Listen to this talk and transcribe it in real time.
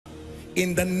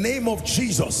in the name of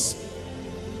Jesus.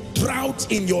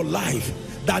 Drought in your life,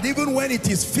 that even when it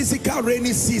is physical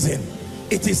rainy season,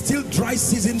 it is still dry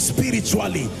season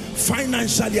spiritually,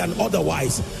 financially and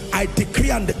otherwise. I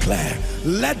decree and declare,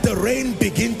 let the rain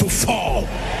begin to fall.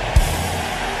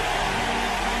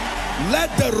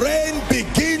 Let the rain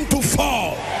begin to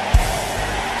fall.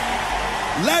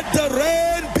 Let the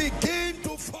rain begin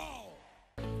to fall.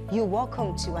 You're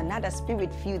welcome to another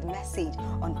spirit-filled message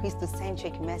on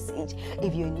Christocentric Message.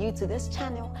 If you're new to this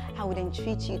channel, I would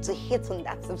entreat you to hit on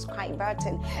that subscribe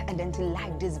button and then to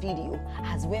like this video.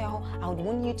 As well, I would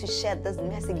want you to share this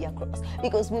message across,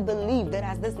 because we believe that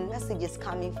as this message is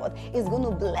coming forth, it's going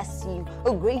to bless you.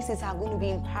 Graces are going to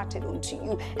be imparted unto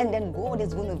you, and then God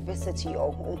is going to visit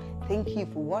your home. Thank you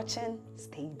for watching.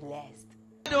 Stay blessed.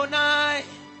 Adonai,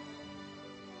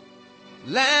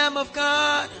 Lamb of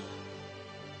God,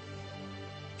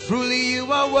 truly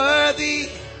you are worthy,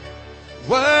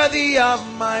 worthy of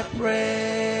my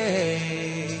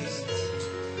praise.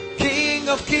 King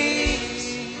of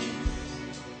kings,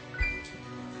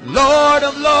 Lord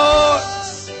of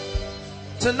lords,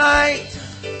 tonight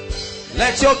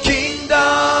let your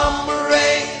kingdom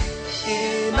reign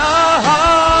in our hearts.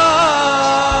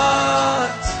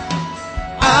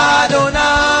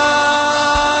 Adonai,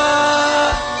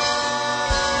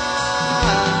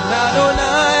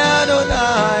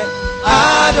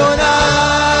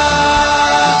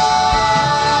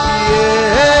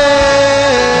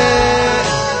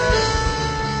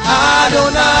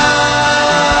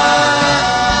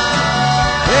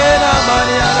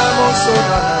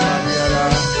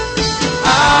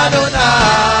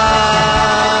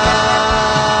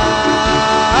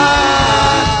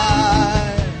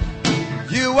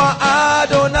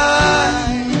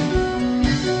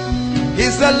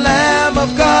 the Lamb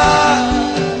of God,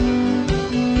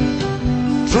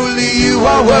 truly you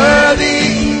are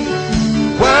worthy,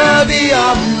 worthy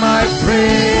of my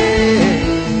praise.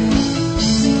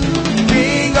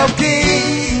 King of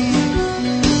kings,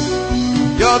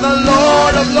 you're the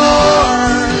Lord of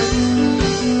lords,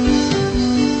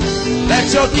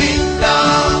 let your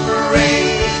kingdom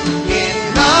reign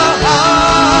in our hearts.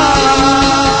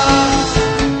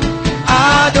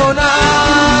 Adonai,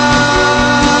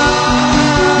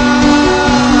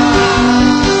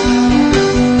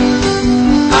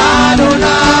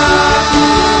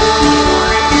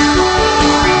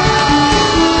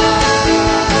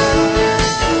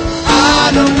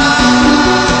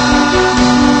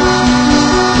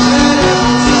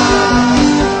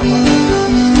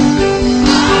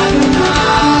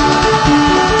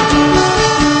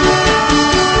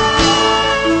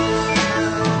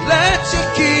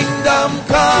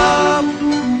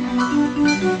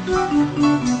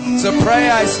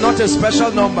 prayer is not a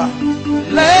special number.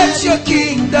 Let your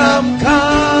kingdom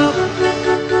come.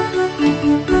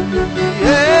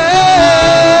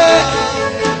 Yeah.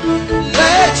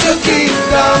 Let your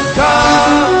kingdom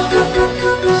come.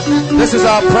 This is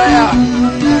our prayer.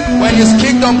 When his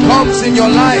kingdom comes in your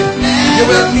life, you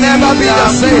will never be the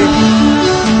same.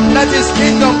 Let his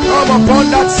kingdom come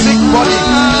upon that sick body.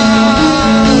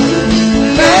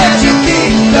 Let your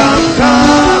kingdom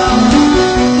come.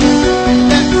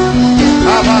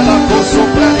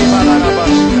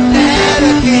 Let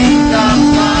the kingdom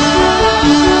come.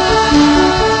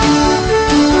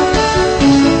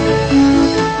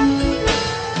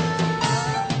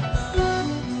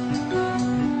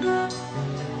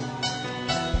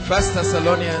 1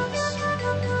 Thessalonians.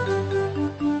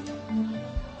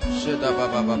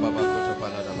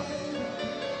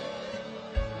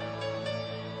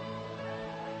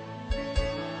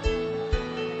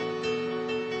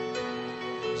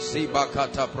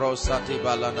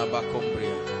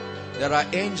 There are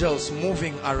angels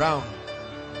moving around,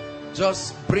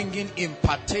 just bringing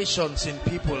impartations in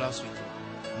people as we do.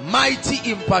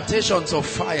 Mighty impartations of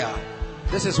fire.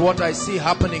 This is what I see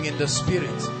happening in the spirit.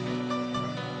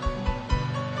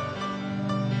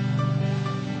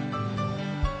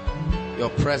 Your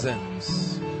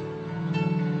presence.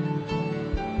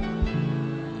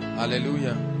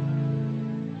 Hallelujah.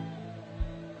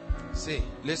 See,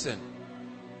 listen.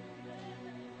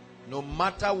 No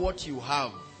matter what you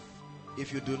have,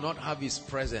 if you do not have his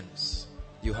presence,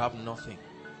 you have nothing.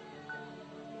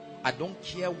 I don't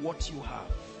care what you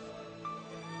have.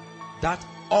 That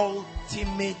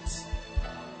ultimate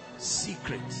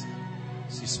secret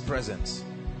is his presence.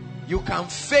 You can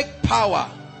fake power,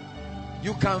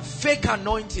 you can fake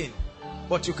anointing,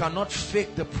 but you cannot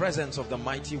fake the presence of the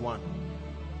mighty one.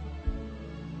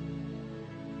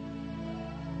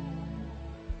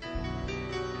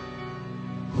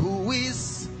 Who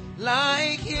is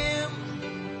like him?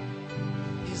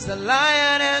 He's He's the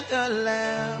Lion and the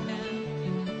Lamb.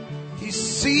 He's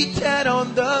seated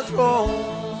on the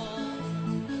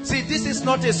throne. See, this is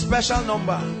not a special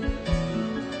number.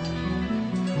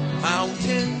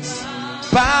 Mountains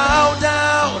bow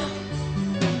down,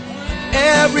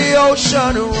 every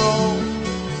ocean roll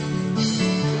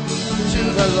to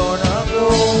the Lord of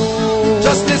Lords.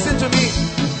 Just listen to me.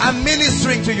 I'm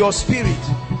ministering to your spirit.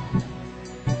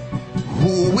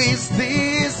 Who is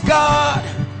this God?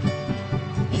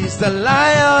 He's the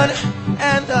Lion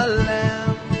and the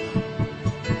Lamb,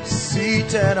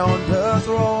 seated on the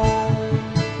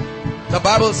throne. The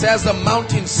Bible says the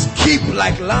mountains skip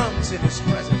like lambs in His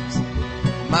presence.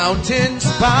 Mountains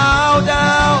bow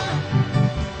down,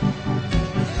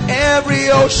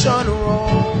 every ocean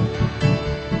roll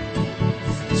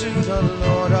to the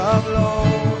Lord of Lords.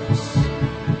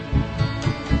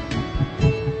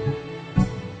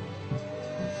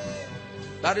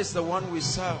 That is the one we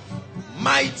serve.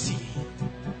 Mighty.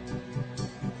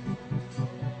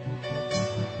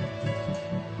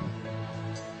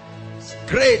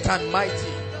 Great and mighty.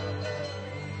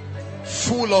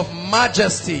 Full of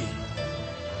majesty.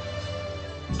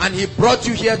 And He brought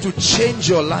you here to change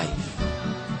your life.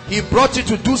 He brought you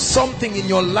to do something in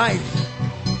your life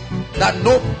that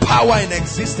no power in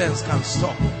existence can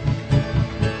stop.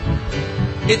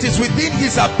 It is within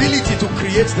His ability to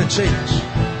create the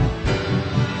change.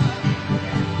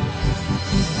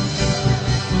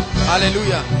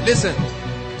 Hallelujah. Listen.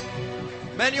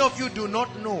 Many of you do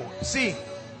not know. See,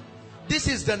 this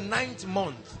is the 9th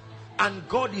month and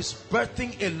God is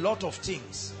birthing a lot of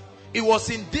things. It was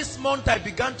in this month I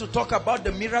began to talk about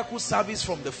the miracle service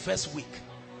from the first week.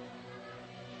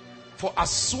 For as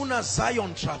soon as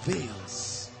Zion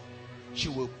travails, she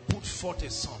will put forth a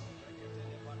son.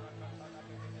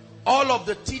 All of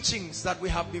the teachings that we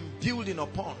have been building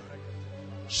upon,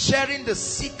 sharing the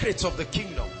secrets of the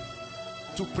kingdom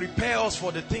to prepare us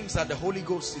for the things that the Holy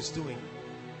Ghost is doing.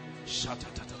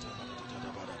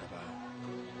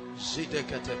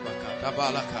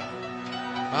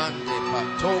 Ande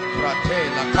pato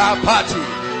pratela kapati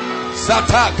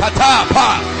sata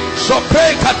katapa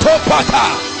sope katopata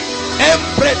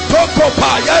empre toko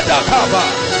pa yada kaba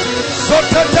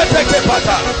sotete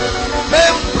kepata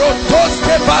membro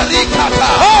toske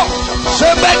barikata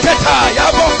shemeketa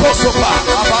yaboko sopa.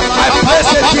 I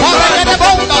place a demand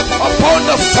upon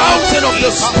the fountain of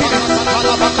the Spirit.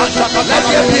 Let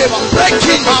there be a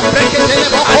breaking, an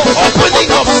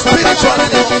opening of spiritual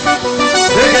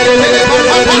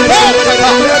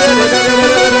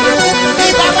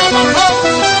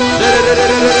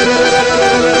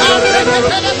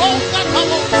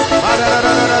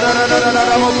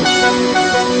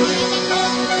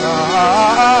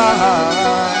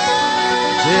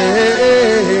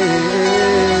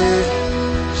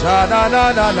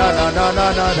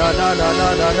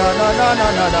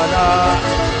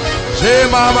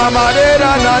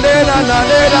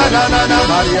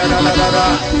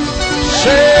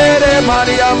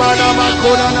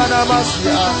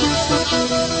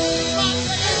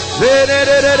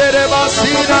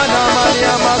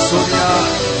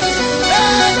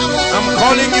I'm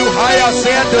calling you higher,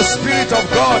 said the Spirit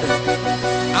of God.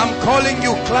 I'm calling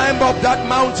you, climb up that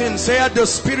mountain, said the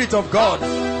Spirit of God.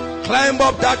 Climb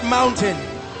up that mountain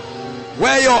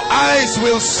where your eyes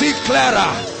will see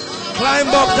clearer. Climb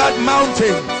up that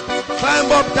mountain.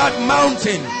 Climb up that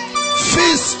mountain.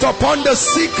 Feast upon the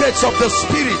secrets of the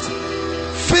Spirit.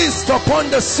 Feast upon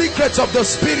the secrets of the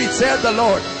Spirit, said the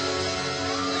Lord.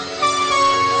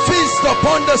 Feast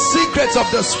upon the secrets of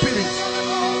the Spirit.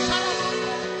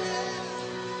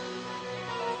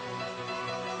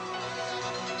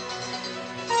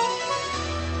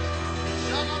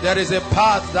 There is a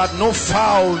path that no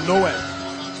fowl knoweth.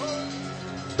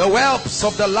 The whelps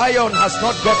of the lion has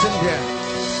not gotten there.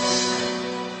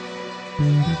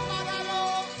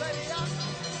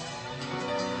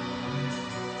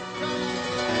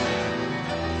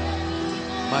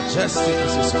 Majestic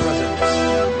is His presence.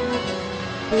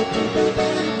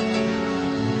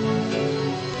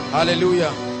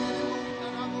 Hallelujah.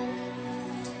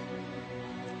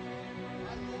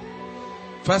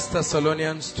 First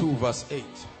Thessalonians 2 verse 8.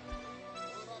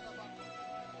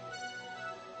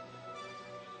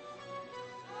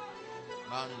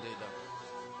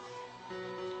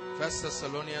 First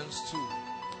Thessalonians 2.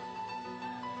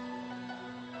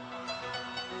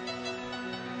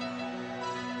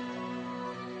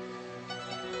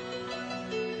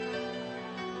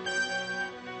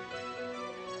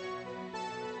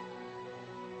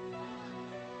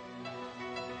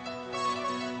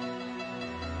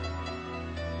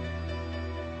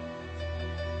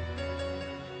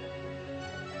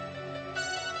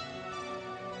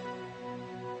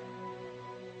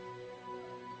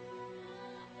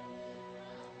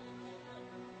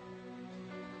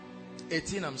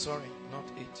 18, I'm sorry, not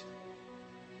 8.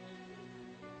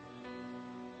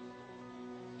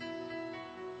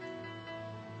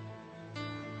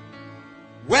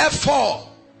 Wherefore,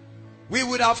 we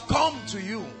would have come to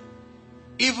you,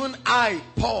 even I,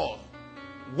 Paul,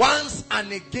 once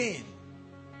and again,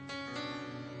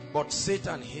 but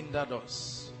Satan hindered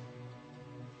us.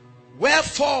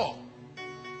 Wherefore,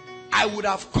 I would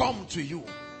have come to you.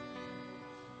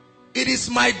 It is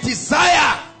my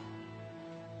desire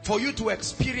for you to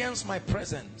experience my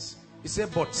presence. He said,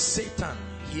 but Satan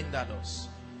hindered us.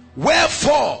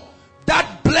 Wherefore,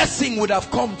 that blessing would have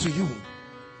come to you.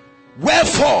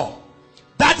 Wherefore,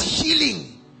 that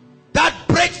healing, that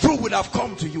breakthrough would have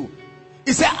come to you.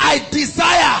 He said, I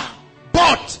desire,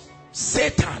 but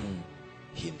Satan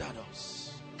hindered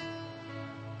us.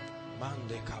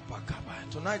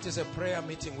 Tonight is a prayer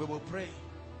meeting. We will pray.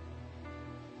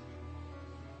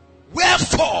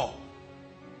 Wherefore,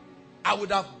 I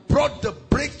would have brought the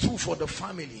breakthrough for the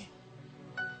family.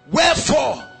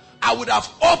 Wherefore, I would have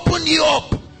opened you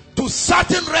up to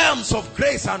certain realms of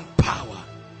grace and power.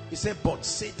 He said, but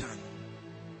Satan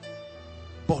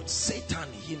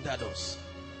hindered us.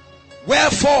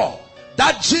 Wherefore,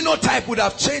 that genotype would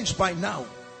have changed by now.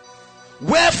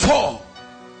 Wherefore,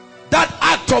 that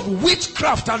act of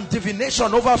witchcraft and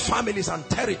divination over families and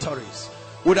territories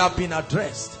would have been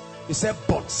addressed. He said,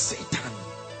 but Satan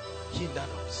hindered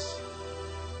us.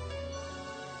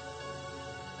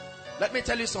 Let me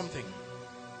tell you something.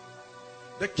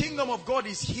 The kingdom of God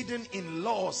is hidden in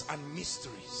laws and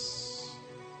mysteries.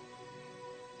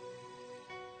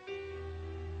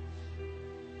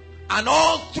 And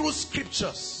all through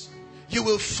scriptures, you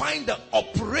will find the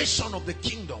operation of the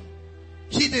kingdom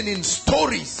hidden in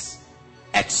stories,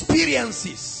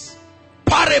 experiences,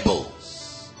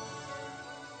 parables.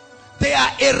 They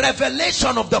are a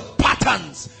revelation of the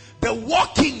patterns, the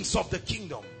workings of the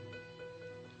kingdom.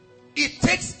 It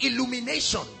takes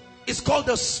illumination. It's called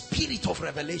the spirit of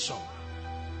revelation.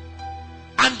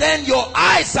 And then your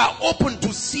eyes are open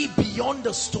to see beyond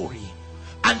the story.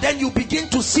 And then you begin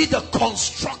to see the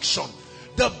construction,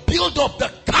 the build-up,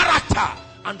 the character,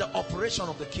 and the operation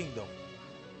of the kingdom.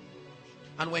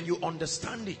 And when you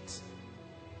understand it,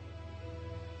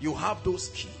 you have those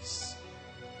keys,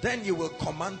 then you will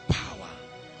command power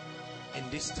in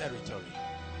this territory.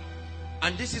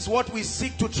 And this is what we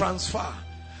seek to transfer.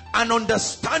 An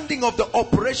understanding of the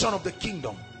operation of the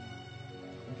kingdom.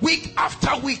 Week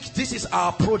after week, this is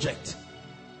our project.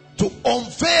 To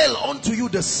unveil unto you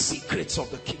the secrets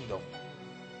of the kingdom.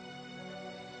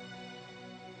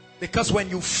 Because when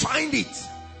you find it,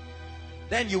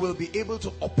 then you will be able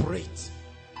to operate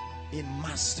in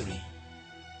mastery.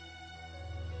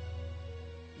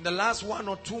 In the last 1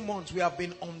 or 2 months, we have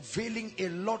been unveiling a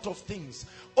lot of things,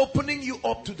 opening you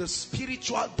up to the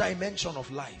spiritual dimension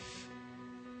of life.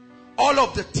 All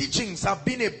of the teachings have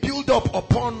been a build-up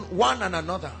upon one and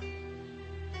another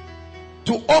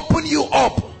to open you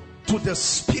up to the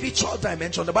spiritual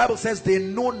dimension. The Bible says they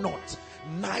know not,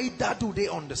 neither do they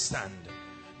understand.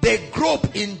 They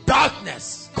grope in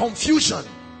darkness, confusion,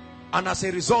 and as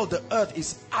a result the earth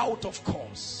is out of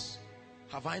course.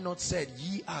 Have I not said,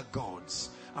 ye are gods,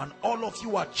 and all of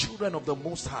you are children of the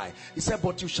Most High? He said,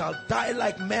 but you shall die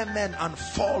like men and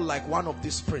fall like one of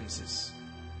these princes.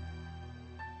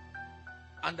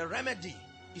 And the remedy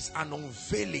is an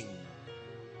unveiling.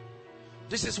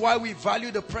 This is why we value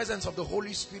the presence of the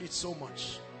Holy Spirit so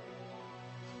much.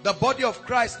 The body of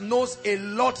Christ knows a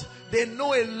lot. They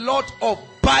know a lot of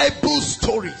Bible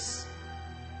stories.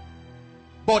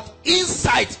 But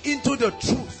insight into the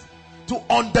truth, to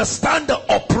understand the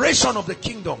operation of the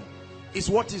kingdom, is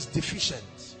what is deficient.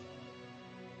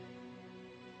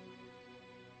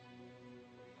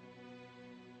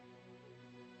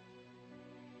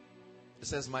 It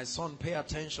says, my son, pay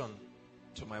attention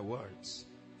to my words.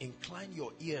 Incline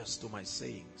your ears to my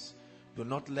sayings. Do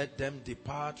not let them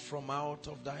depart from out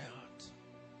of thy heart.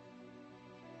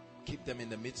 Keep them in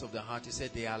the midst of the heart. He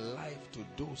said, they are life to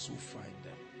those who find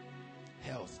them,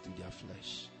 health to their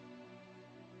flesh.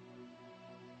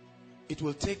 It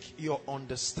will take your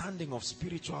understanding of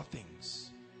spiritual things.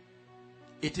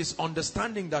 It is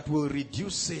understanding that will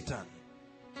reduce Satan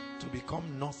to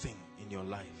become nothing in your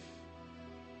life.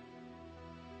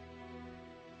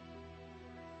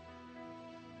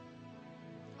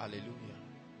 Hallelujah.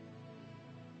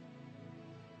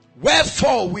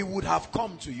 Wherefore we would have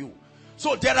come to you.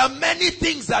 So there are many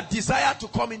things that desire to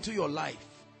come into your life.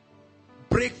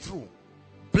 Breakthrough,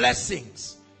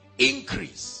 blessings,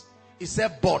 increase. He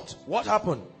said, but what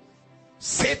happened?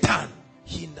 Satan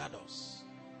hindered us.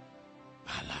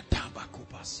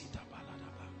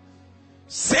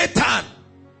 Satan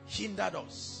hindered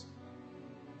us.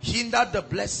 hindered the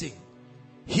blessing,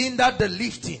 hindered the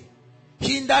lifting,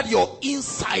 hindered your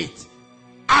insight,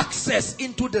 access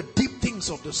into the deep things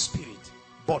of the spirit.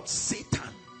 But Satan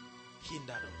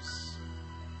hindered us.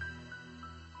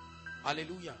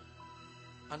 Hallelujah.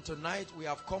 And tonight we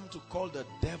have come to call the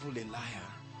devil a liar.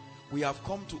 We have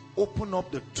come to open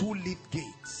up the two-leaf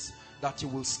gates that you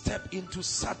will step into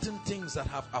certain things that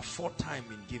have aforetime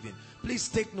been given. Please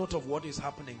take note of what is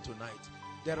happening tonight.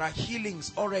 There are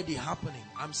healings already happening.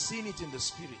 I'm seeing it in the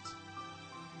spirit.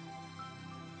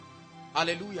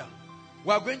 Hallelujah.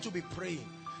 We are going to be praying.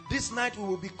 This night we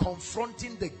will be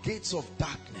confronting the gates of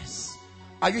darkness.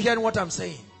 Are you hearing what I'm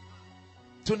saying?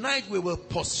 Tonight we will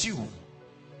pursue,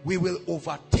 we will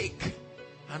overtake,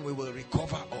 and we will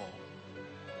recover all.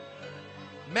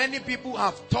 Many people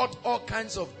have taught all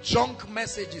kinds of junk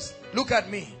messages. Look at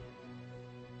me.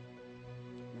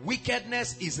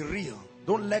 Wickedness is real.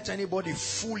 Don't let anybody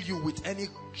fool you with any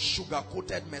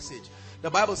sugar-coated message. The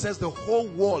Bible says the whole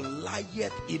world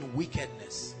lieth in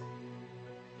wickedness.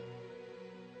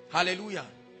 Hallelujah.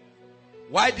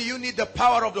 Why do you need the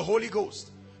power of the Holy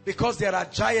Ghost? Because there are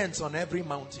giants on every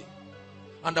mountain.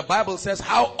 And the Bible says,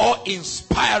 how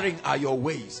awe-inspiring are your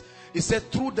ways. It said,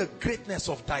 through the greatness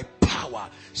of thy power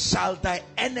shall thy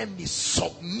enemies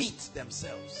submit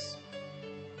themselves.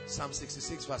 Psalm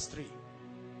 66 verse 3.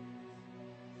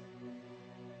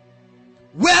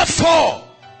 Wherefore,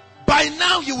 by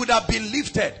now you would have been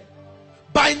lifted.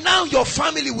 By now your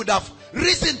family would have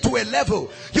risen to a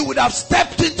level. You would have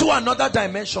stepped into another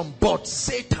dimension. But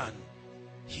Satan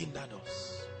hindered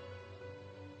us.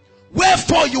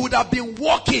 Wherefore you would have been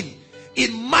walking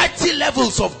in mighty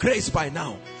levels of grace by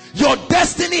now. Your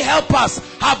destiny helpers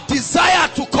have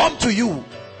desired to come to you,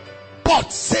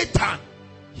 but Satan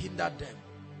hindered them.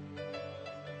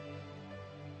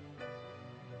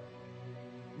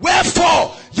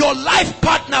 Wherefore your life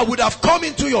partner would have come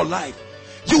into your life.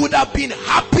 You would have been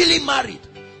happily married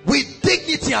with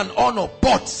dignity and honor,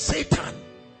 but Satan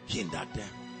hindered them.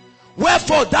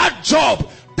 Wherefore that job,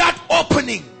 that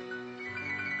opening,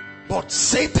 but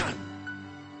Satan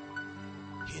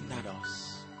hindered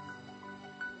us.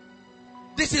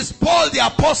 This is Paul the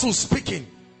apostle speaking.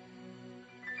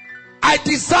 I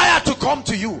desire to come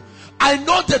to you. I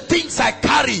know the things I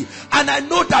carry, and I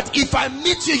know that if I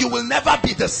meet you, you will never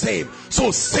be the same. So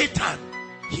Satan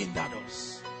hindered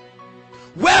us.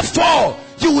 Wherefore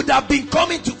you would have been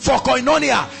coming for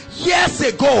koinonia years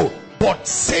ago, but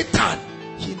Satan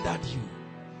hindered you.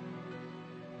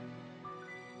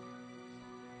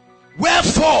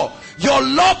 Wherefore your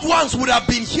loved ones would have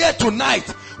been here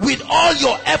tonight with all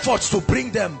your efforts to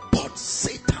bring them, but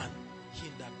Satan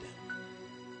hindered them.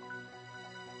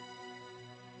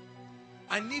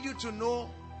 I need you to know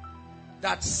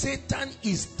that Satan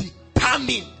is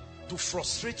determined to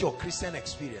frustrate your Christian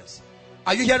experience.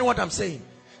 Are you hearing what I'm saying?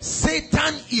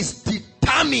 Satan is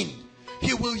determined.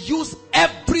 He will use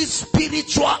every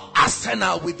spiritual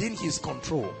arsenal within his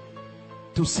control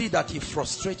to see that he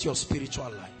frustrates your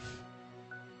spiritual life.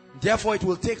 Therefore, it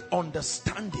will take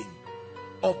understanding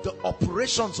of the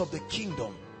operations of the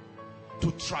kingdom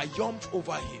to triumph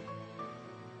over him.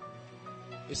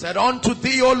 He said, unto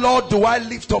thee, O Lord, do I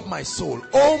lift up my soul.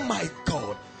 Oh my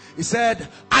God. He said,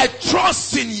 I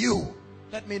trust in you.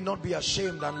 Let me not be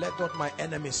ashamed, and let not my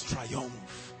enemies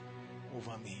triumph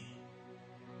over me.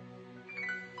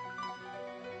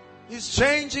 He's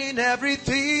changing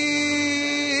everything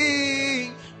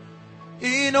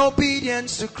in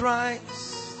obedience to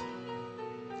Christ.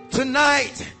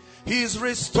 Tonight, he's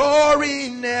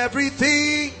restoring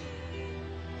everything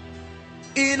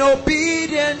in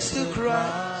obedience to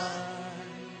Christ.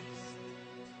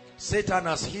 Satan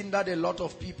has hindered a lot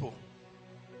of people.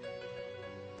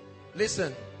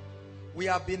 Listen, we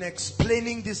have been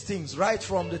explaining these things right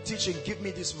from the teaching, Give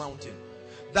Me This Mountain.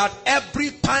 That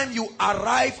every time you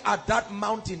arrive at that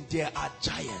mountain, there are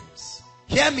giants.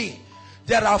 Hear me.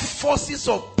 There are forces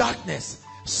of darkness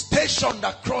stationed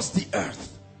across the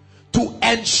earth to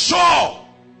ensure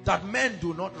that men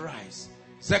do not rise.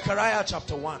 Zechariah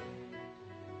chapter 1.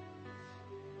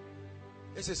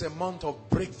 This is a month of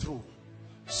breakthrough.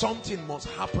 Something must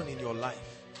happen in your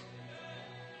life.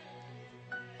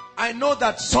 I know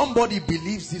that somebody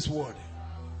believes this word.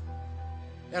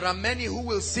 There are many who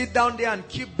will sit down there and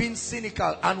keep being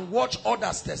cynical and watch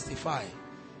others testify.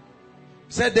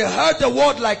 Said they heard the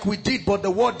word like we did, but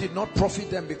the word did not profit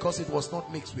them because it was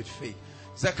not mixed with faith.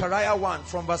 Zechariah 1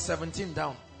 from verse 17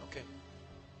 down. Okay.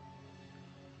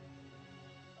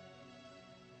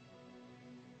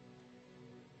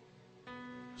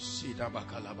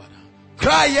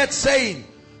 Cry yet saying,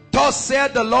 thus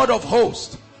saith the Lord of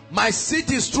hosts, my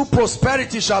cities through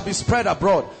prosperity shall be spread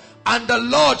abroad, and the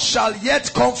Lord shall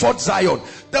yet comfort Zion.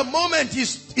 The moment it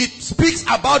speaks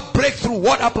about breakthrough,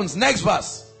 what happens? Next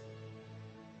verse.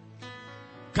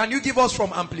 Can you give us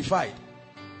from Amplified?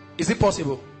 Is it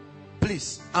possible?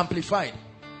 Please, Amplified.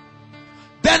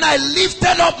 Then I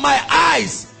lifted up my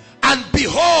eyes, and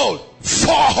behold,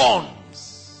 4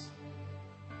 horns.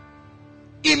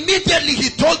 Immediately he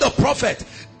told the prophet,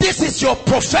 this is your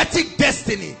prophetic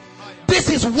destiny. This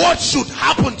is what should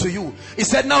happen to you. He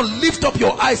said, now lift up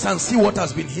your eyes and see what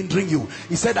has been hindering you.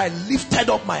 He said, I lifted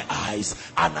up my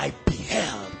eyes and I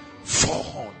beheld 4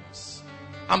 horns.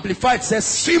 Amplified says,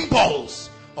 symbols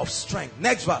of strength.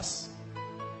 Next verse.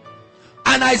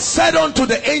 And I said unto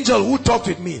the angel who talked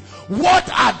with me, what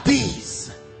are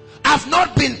these? I've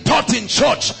not been taught in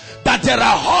church that there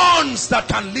are horns that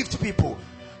can lift people.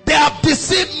 They have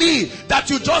deceived me that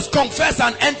you just confess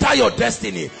and enter your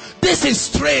destiny. This is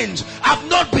strange. I've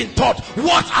not been taught.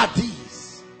 What are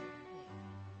these?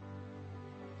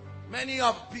 Many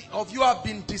of you have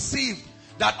been deceived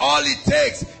that all it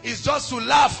takes is just to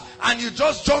laugh and you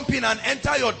just jump in and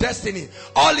enter your destiny.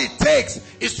 All it takes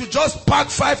is to just pack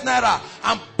 5 naira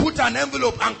and put an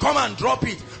envelope and come and drop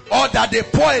it. Or that they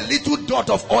pour a little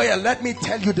dot of oil. Let me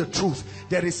tell you the truth.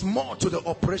 There is more to the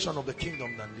operation of the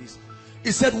kingdom than this.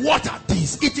 He said, what are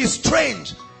these? It is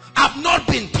strange. I've not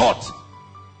been taught.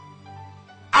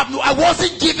 I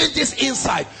wasn't given this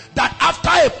insight that after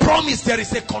a promise there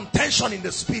is a contention in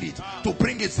the spirit to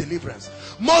bring its deliverance.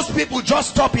 Most people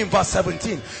just stop in verse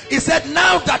 17. He said,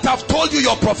 now that I've told you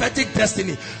your prophetic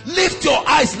destiny, lift your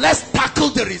eyes, let's tackle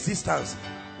the resistance.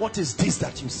 What is this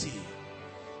that you see?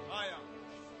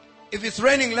 If it's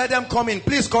raining, let them come in.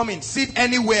 Please come in. Sit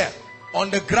anywhere. On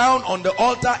the ground, on the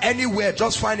altar, anywhere.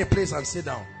 Just find a place and sit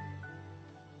down.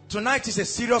 Tonight is a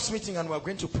serious meeting and we're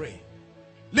going to pray.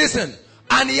 Listen.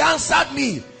 And he answered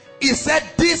me. He said,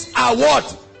 these are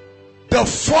what? The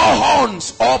 4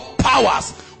 horns or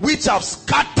powers which have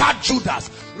scattered Judah.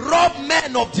 Rob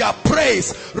men of their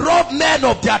praise. Rob men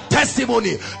of their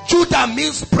testimony. Judah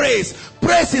means praise.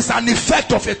 Praise is an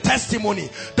effect of a testimony.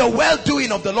 The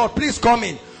well-doing of the Lord. Please come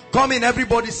in. Come in,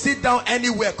 everybody. Sit down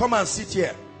anywhere. Come and sit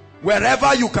here.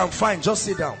 Wherever you can find, just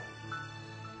sit down.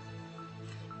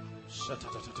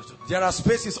 There are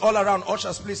spaces all around.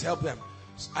 Ushers, please help them.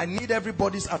 I need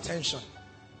everybody's attention.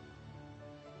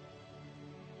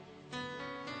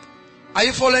 Are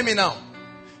you following me now?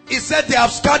 He said they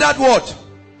have scattered what?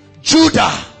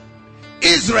 Judah,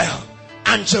 Israel,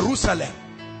 and Jerusalem.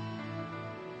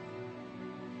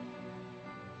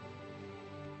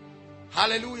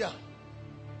 Hallelujah.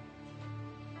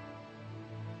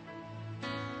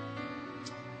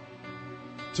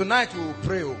 Tonight we will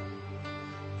pray.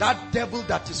 That devil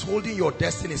that is holding your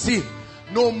destiny. See,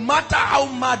 no matter how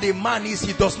mad a man is,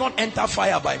 he does not enter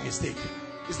fire by mistake.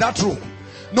 Is that true?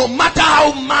 No matter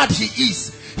how mad he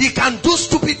is, he can do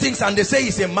stupid things and they say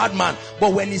he's a madman.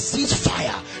 But when he sees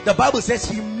fire, the Bible says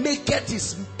he maketh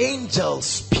his angels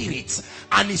spirits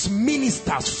and his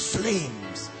ministers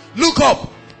flames. Look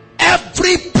up.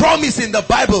 Every promise in the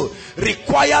Bible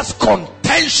requires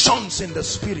contentions in the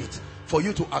spirit for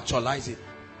you to actualize it.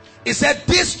 He said,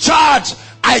 this charge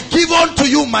I give unto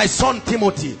you, my son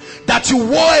Timothy, that you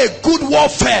war a good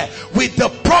warfare with the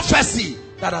prophecy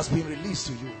that has been released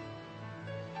to you.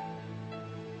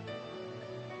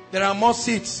 There are more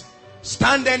seats.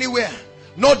 Stand anywhere.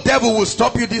 No devil will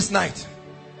stop you this night.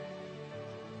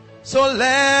 So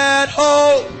let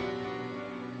hope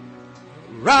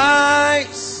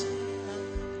rise.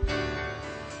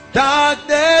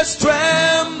 Darkness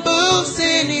trembles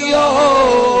in your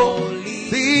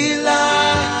holy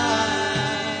light.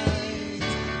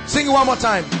 Sing it one more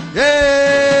time.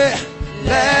 Yeah.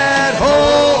 Let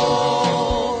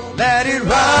hope, let it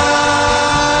rise.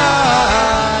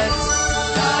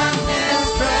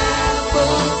 Darkness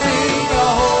trembles in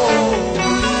your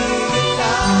holy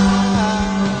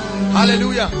light.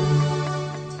 Hallelujah.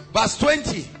 Verse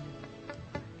 20.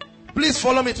 Please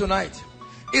follow me tonight.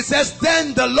 It says,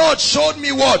 then the Lord showed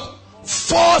me what?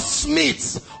 4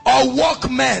 smiths or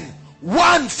workmen,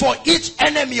 one for each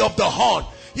enemy of the horn.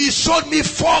 He showed me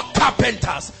 4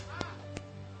 carpenters.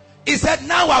 He said,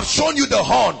 now I've shown you the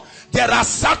horn. There are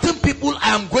certain people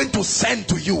I am going to send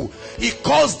to you. He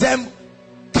calls them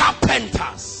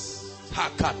carpenters.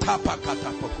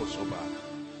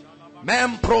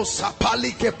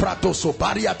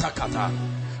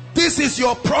 This is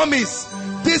your promise.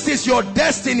 This is your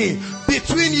destiny.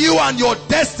 Between you and your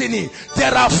destiny,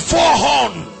 there are 4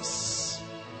 horns.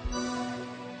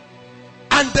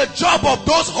 And the job of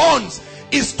those horns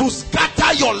is to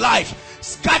scatter your life,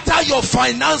 scatter your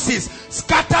finances,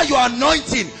 scatter your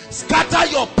anointing, scatter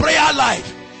your prayer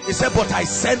life. He said, but I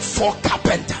sent 4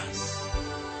 carpenters.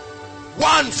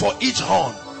 one for each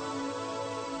horn.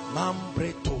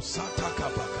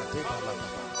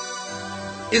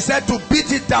 He said to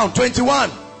beat it down. 21.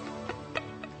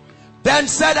 Then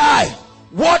said I,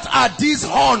 what are these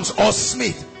horns, or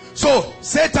smith? So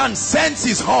Satan sends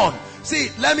his horn. See,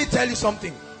 let me tell you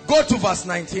something. Go to verse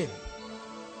 19.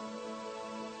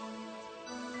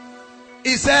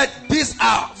 He said, these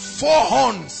are 4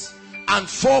 horns and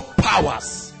 4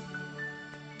 powers.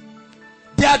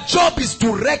 Their job is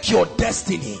to wreck your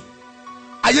destiny.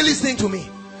 Are you listening to me?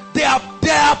 They are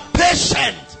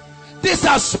patient. These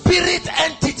are spirit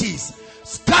entities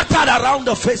scattered around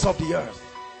the face of the earth.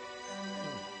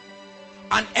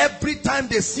 And every time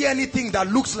they see anything that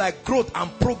looks like growth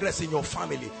and progress in your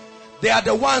family, they are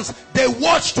the ones, they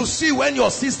watch to see when your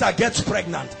sister gets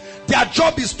pregnant. Their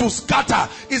job is to scatter.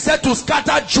 He said to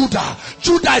scatter Judah.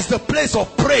 Judah is the place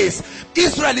of praise.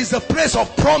 Israel is the place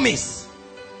of promise.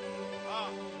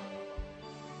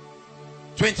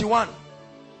 21.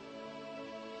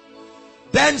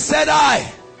 Then said I,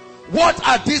 what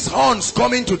are these horns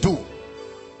coming to do?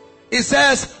 He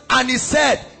says, and he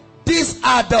said, these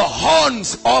are the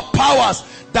horns or powers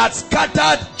that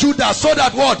scattered Judah, so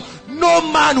that what? No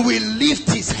man will lift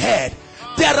his head.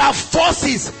 There are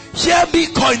forces, hear me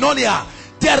koinonia,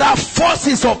 there are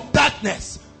forces of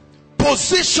darkness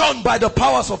positioned by the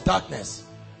powers of darkness.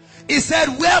 He said,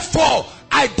 wherefore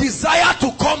I desire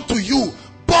to come to you,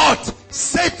 but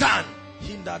Satan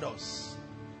hindered us,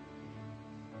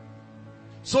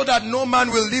 so that no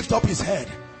man will lift up his head.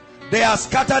 They are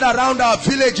scattered around our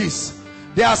villages.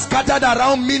 They are scattered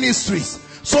around ministries,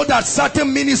 so that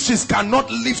certain ministries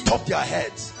cannot lift up their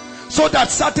heads, so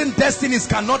that certain destinies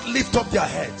cannot lift up their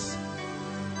heads.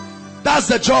 That's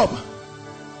the job.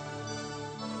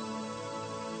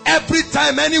 Every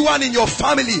time anyone in your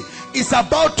family is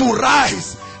about to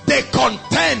rise, they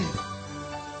contend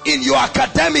in your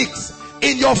academics,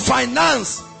 in your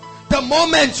finance. The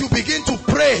moment you begin to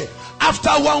pray, after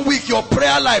 1 week your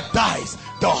prayer life dies.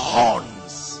 The horns.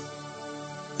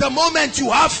 The moment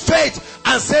you have faith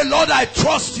and say, Lord, I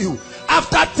trust you,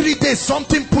 after 3 days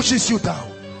something pushes you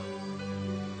down.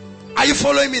 Are you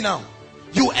following me now?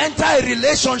 You enter a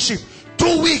relationship,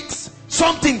 2 weeks,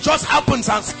 something just happens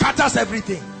and scatters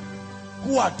everything.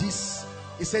 Who are these?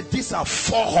 He said, these are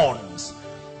 4 horns.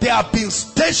 They have been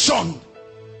stationed,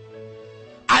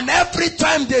 and every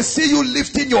time they see you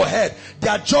lifting your head,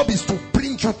 their job is to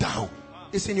bring you down.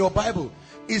 It's in your Bible.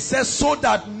 It says, so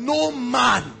that no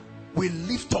man will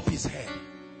lift up his head.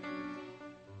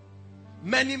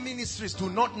 Many ministries do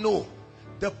not know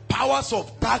the powers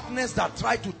of darkness that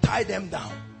try to tie them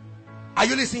down. Are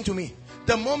you listening to me?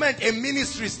 The moment a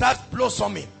ministry starts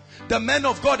blossoming, the men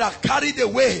of God are carried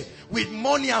away with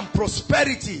money and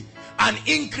prosperity and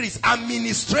increase and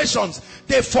ministrations.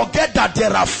 They forget that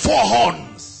there are 4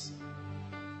 horns.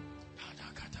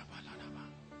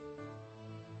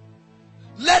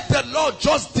 Let the Lord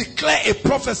just declare a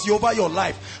prophecy over your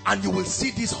life, and you will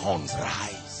see these horns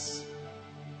rise.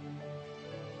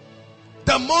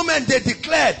 The moment they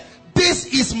declared, this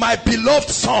is my beloved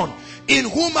son, in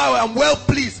whom I am well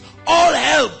pleased, all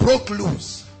hell broke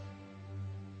loose.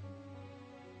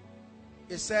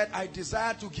 He said, I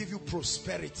desire to give you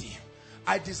prosperity.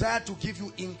 I desire to give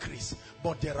you increase.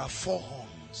 But there are 4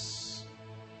 horns.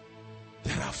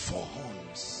 There are 4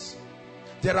 horns.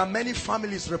 There are many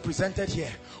families represented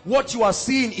here. What you are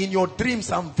seeing in your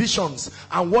dreams and visions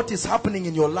and what is happening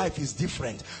in your life is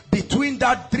different. Between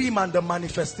that dream and the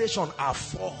manifestation are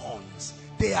 4 horns.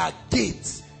 They are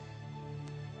gates.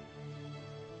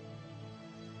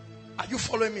 Are you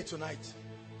following me tonight?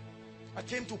 I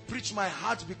came to preach my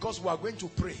heart because we are going to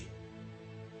pray.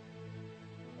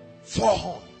 4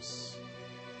 horns.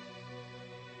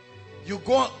 You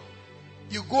go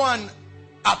and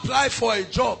apply for a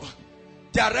job.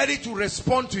 They are ready to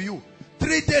respond to you.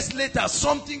 3 days later,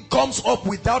 something comes up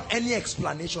without any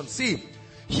explanation. See,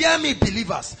 hear me,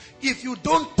 believers. If you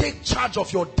don't take charge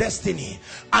of your destiny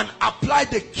and apply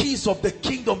the keys of the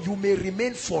kingdom, you may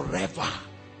remain forever,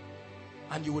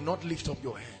 and you will not lift up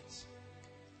your hands.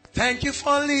 Thank you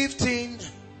for lifting.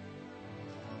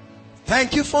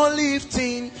 Thank you for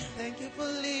lifting. Thank you for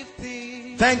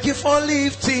lifting. Thank you for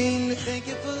lifting. Thank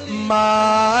you for lifting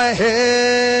my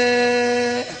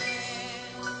head.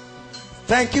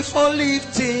 Thank you for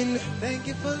lifting. Thank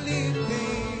you for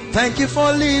lifting. Thank you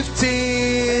for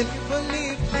lifting. Thank you for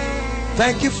lifting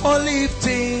Thank you for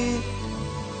lifting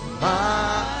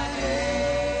my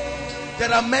head.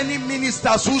 There are many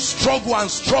ministers who struggle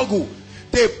and struggle.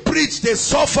 They preach, they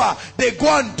suffer, they go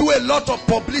and do a lot of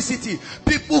publicity.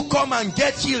 People come and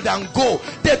get healed and go.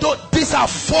 They don't. These are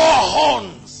 4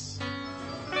 horns.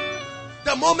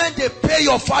 The moment they pay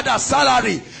your father's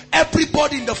salary,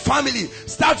 everybody in the family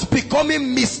starts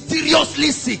becoming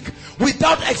mysteriously sick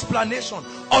without explanation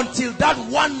until that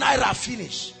 1 naira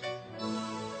finish.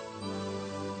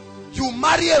 You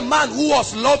marry a man who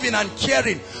was loving and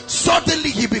caring, suddenly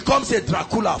he becomes a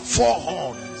Dracula, 4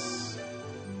 horns.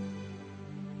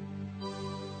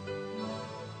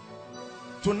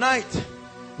 Tonight,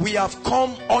 we have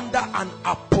come under an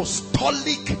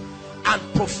apostolic and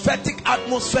prophetic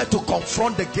atmosphere to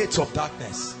confront the gates of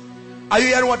darkness. Are you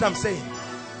hearing what I'm saying?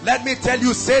 Let me tell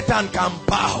you, Satan can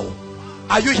bow.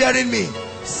 Are you hearing me?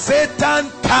 Satan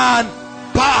can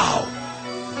bow.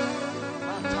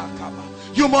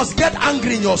 You must get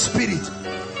angry in your spirit.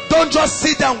 Don't just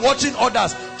sit down watching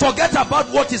others. Forget about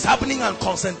what is happening and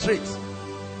concentrate.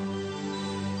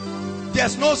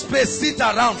 There's no space. Sit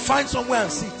around. Find somewhere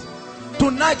and sit.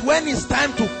 Tonight, when it's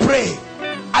time to pray,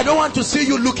 I don't want to see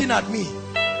you looking at me.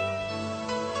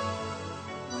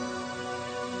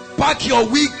 Pack your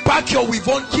wig, pack your weave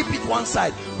on, keep it one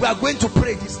side. We are going to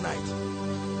pray this night.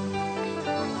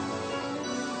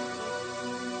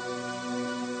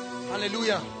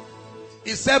 Hallelujah.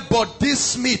 He said, but these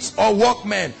smiths or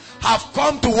workmen have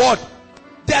come to what?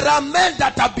 There are men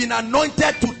that have been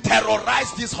anointed to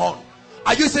terrorize this horn.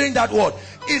 Are you saying that word?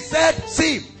 He said,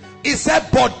 see, he said,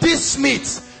 but these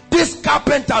smiths, these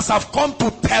carpenters have come to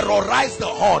terrorize the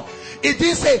horn. It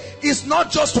didn't say it's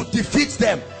not just to defeat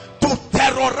them, to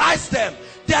terrorize them.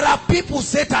 There are people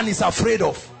Satan is afraid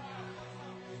of.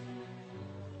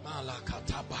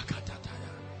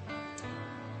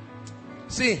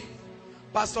 See,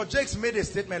 Pastor Jakes made a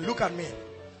statement. Look at me.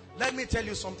 Let me tell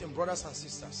you something, brothers and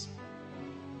sisters.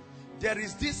 There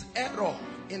is this error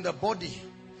in the body.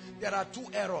 There are 2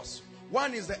 errors.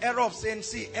 One is the error of saying,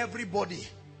 see, everybody,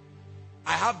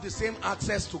 I have the same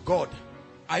access to God.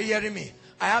 Are you hearing me?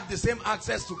 I have the same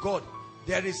access to God.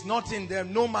 There is nothing there.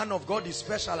 No man of God is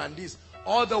special and this.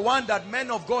 Or the one that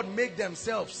men of God make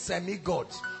themselves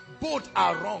semi-gods. Both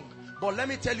are wrong. But let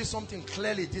me tell you something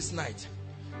clearly this night.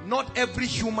 Not every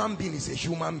human being is a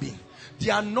human being. The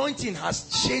anointing has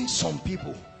changed some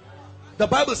people. The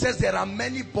Bible says there are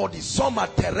many bodies. Some are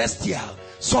terrestrial,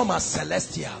 some are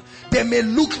celestial. They may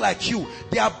look like you.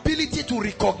 The ability to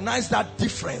recognize that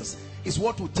difference is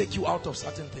what will take you out of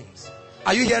certain things.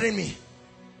 Are you hearing me?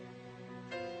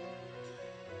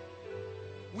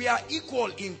 We are equal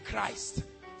in Christ,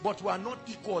 but we are not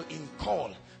equal in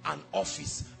call and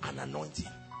office and anointing.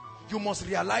 You must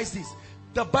realize this.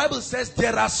 The Bible says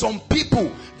there are some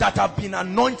people that have been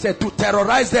anointed to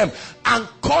terrorize them and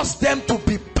cause them to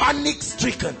be panic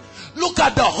stricken. Look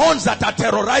at the horns that are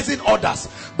terrorizing others.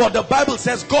 But the Bible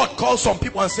says God calls some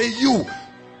people and say, you,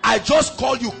 I just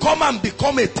call you, come and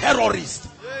become a terrorist.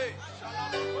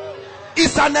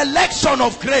 It's an election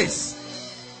of grace.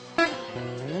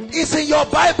 It's in your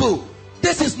Bible.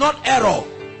 This is not error.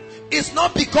 It's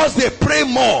not because they pray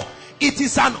more. It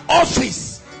is an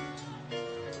office.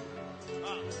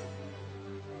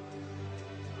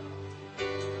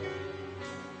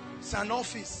 It's an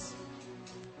office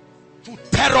to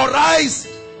terrorize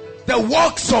the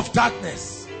works of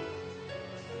darkness.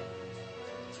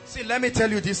 See, let me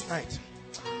tell you this night,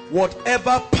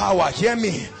 whatever power, hear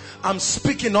me, I'm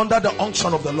speaking under the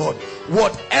unction of the Lord.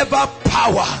 Whatever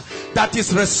power that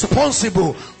is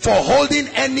responsible for holding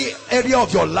any area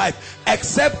of your life,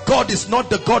 except God is not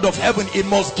the God of heaven, it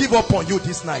must give up on you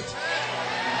this night.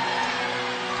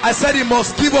 I said it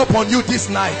must give up on you this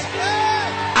night.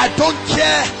 I don't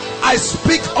care. I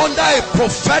speak under a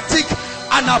prophetic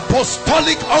and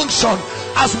apostolic unction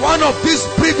as one of these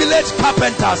privileged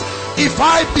carpenters. If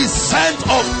I be sent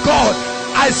of God,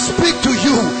 I speak to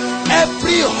you.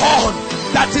 Every horn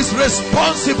that is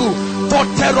responsible for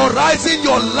terrorizing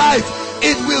your life,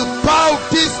 it will bow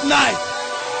this night.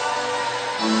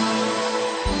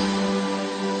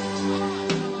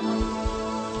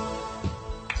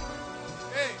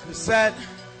 He said,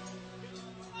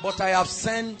 but I have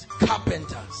sent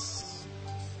carpenters.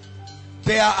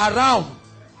 They are around,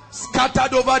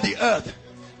 scattered over the earth.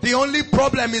 The only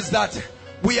problem is that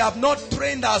we have not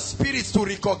trained our spirits to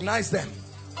recognize them.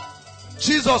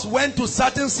 Jesus went to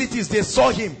certain cities, they saw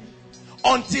him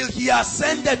until he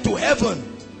ascended to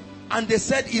heaven, and they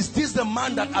said, is this the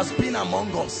man that has been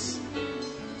among us?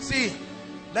 See,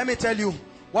 let me tell you,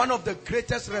 one of the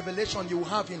greatest revelations you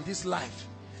have in this life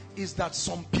is that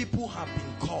some people have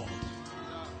been called.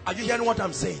 Are you hearing what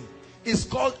I'm saying? It's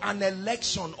called an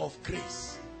election of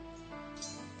grace.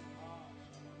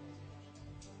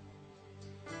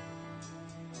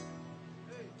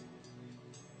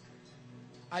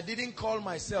 I didn't call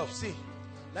myself. See,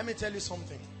 let me tell you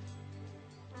something.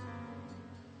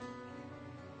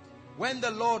 When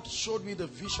the Lord showed me the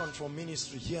vision for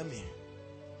ministry, hear me,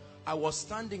 I was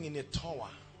standing in a tower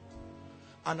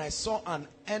and I saw an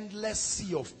endless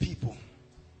sea of people.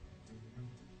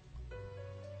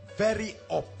 Very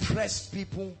oppressed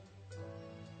people,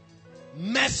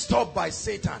 messed up by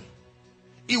Satan.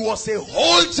 It was a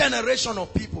whole generation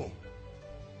of people.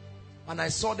 And I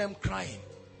saw them crying.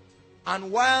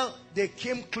 And while they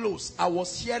came close, I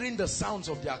was hearing the sounds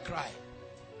of their cry.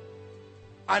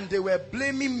 And they were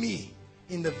blaming me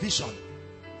in the vision.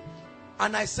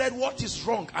 And I said, what is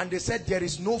wrong? And they said, there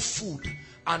is no food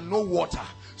and no water.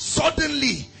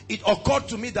 Suddenly, it occurred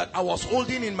to me that I was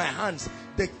holding in my hands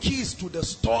the keys to the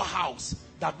storehouse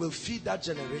that will feed that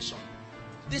generation.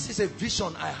 This is a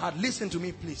vision I had. Listen to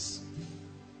me, please.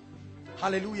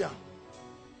 Hallelujah.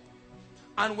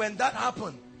 And when that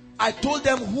happened, I told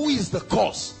them, who is the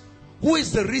cause? Who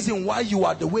is the reason why you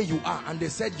are the way you are? And they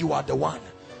said, you are the one.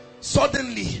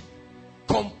 Suddenly,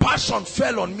 compassion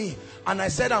fell on me. And I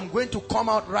said, I'm going to come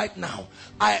out right now.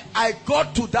 I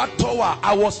got to that tower.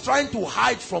 I was trying to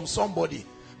hide from somebody.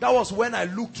 That was when I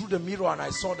looked through the mirror and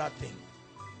I saw that thing.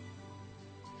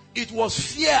 It was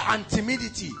fear and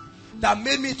timidity that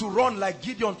made me to run like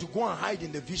Gideon to go and hide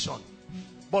in the vision.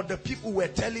 But the people were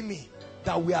telling me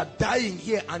that we are dying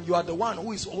here and you are the one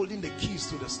who is holding the keys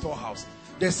to the storehouse.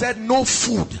 They said no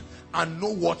food and no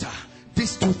water.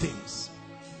 These two things.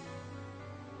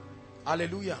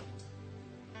 Hallelujah.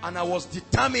 And I was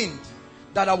determined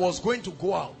that I was going to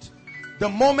go out. The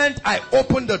moment I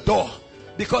opened the door,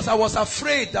 because I was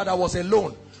afraid that I was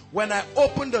alone. When I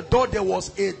opened the door, there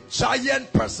was a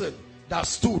giant person that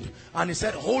stood and he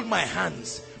said, hold my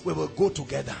hands, we will go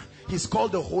together. He's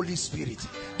called the Holy Spirit.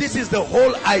 This is the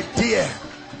whole idea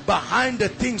behind the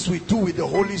things we do with the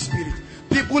Holy Spirit.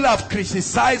 People have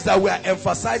criticized that we are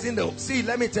emphasizing the... See,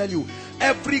 let me tell you,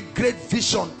 every great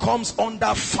vision comes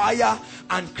under fire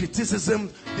and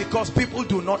criticism because people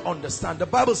do not understand. The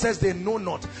Bible says they know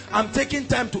not. I'm taking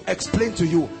time to explain to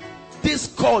you. This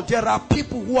call, there are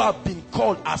people who have been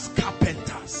called as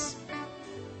carpenters.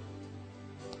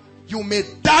 You may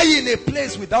die in a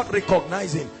place without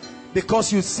recognizing,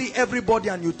 because you see everybody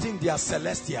and you think they are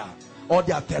celestial or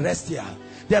they are terrestrial.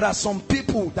 There are some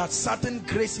people that certain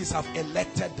graces have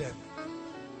elected them.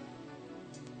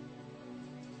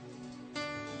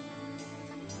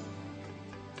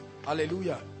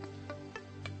 Hallelujah.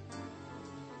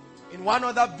 In one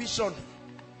other vision,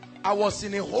 I was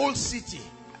in a whole city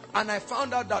and I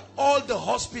found out that all the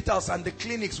hospitals and the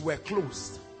clinics were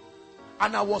closed.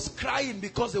 And I was crying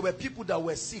because there were people that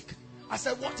were sick. I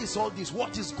said, what is all this?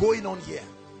 What is going on here?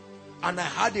 And I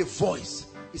heard a voice.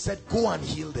 He said, go and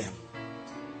heal them.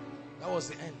 That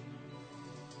was the end.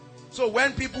 So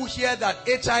when people hear that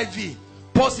HIV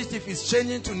positive is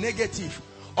changing to negative,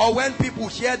 or when people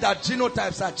hear that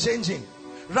genotypes are changing,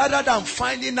 rather than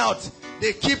finding out,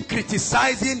 they keep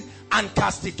criticizing and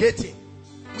castigating.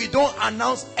 We don't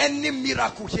announce any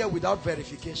miracle here without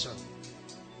verification.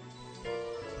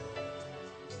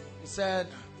 He said,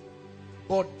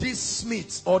 but these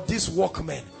smiths or these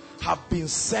workmen have been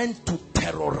sent to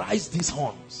terrorize these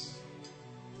homes.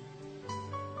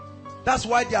 That's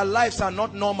why their lives are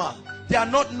not normal. They are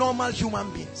not normal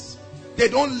human beings. They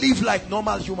don't live like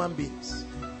normal human beings.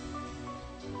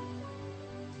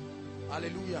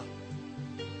 Hallelujah.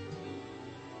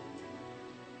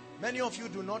 Many of you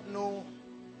do not know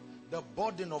the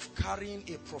burden of carrying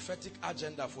a prophetic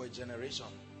agenda for a generation.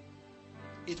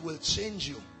 It will change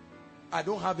you. I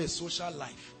don't have a social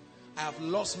life. I have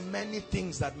lost many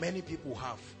things that many people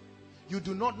have. You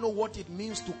do not know what it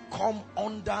means to come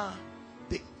under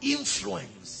the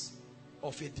influence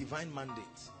of a divine mandate.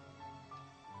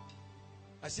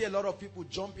 I see a lot of people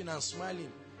jumping and smiling.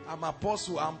 I'm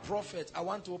apostle, I'm prophet, I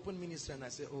want to open ministry, and I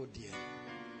say, oh dear.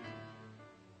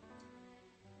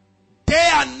 Day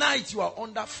and night you are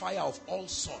under fire of all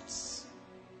sorts.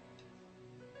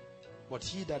 But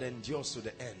he that endures to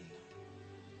the end.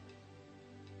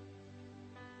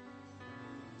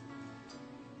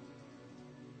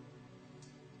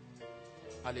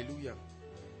 Hallelujah.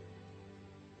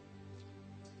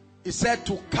 He said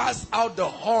to cast out the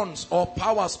horns or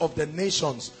powers of the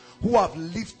nations who have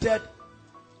lifted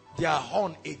their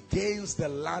horn against the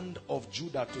land of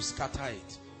Judah to scatter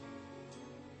it.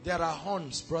 There are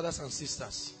horns, brothers and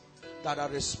sisters, that are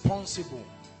responsible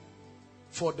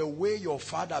for the way your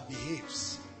father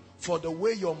behaves, for the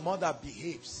way your mother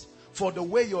behaves, for the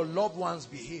way your loved ones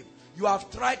behave. You have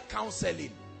tried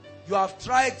counseling. You have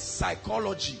tried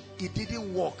psychology. It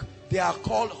didn't work. They are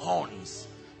called horns.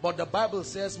 But the Bible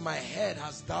says, my head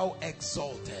hast thou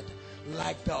exalted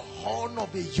like the horn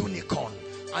of a unicorn,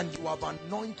 and you have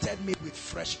anointed me with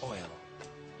fresh oil.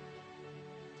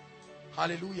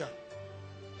 Hallelujah.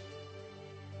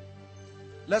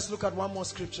 Let's look at one more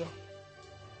scripture.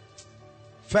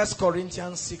 1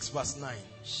 Corinthians 6 verse 9.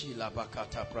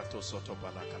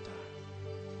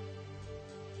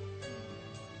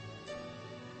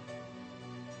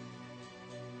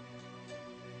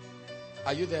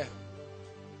 Are you there?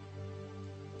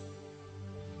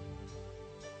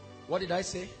 What did I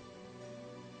say?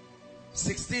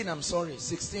 16, I'm sorry.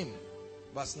 16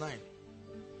 verse 9.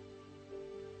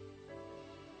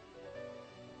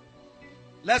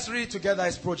 Let's read it together.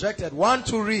 It's projected. 1,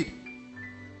 2, read.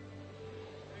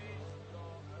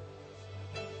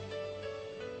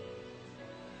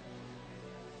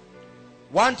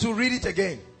 One to read it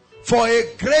again. For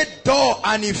a great door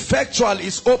and effectual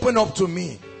is open up to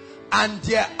me, and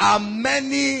there are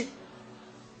many.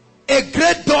 A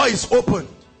great door is opened.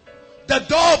 The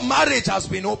door of marriage has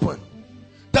been opened.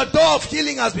 The door of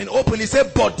healing has been opened. He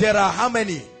said, but there are how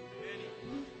many?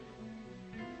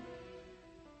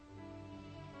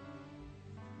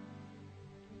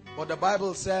 But the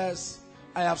Bible says,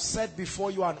 I have set before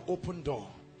you an open door.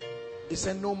 He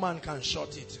said, no man can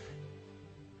shut it.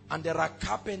 And there are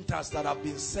carpenters that have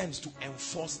been sent to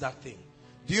enforce that thing.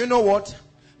 Do you know what?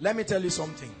 Let me tell you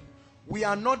something. We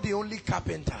are not the only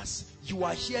carpenters. You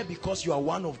are here because you are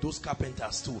one of those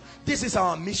carpenters too. This is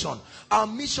our mission. Our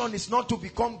mission is not to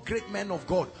become great men of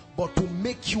God, but to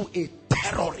make you a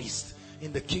terrorist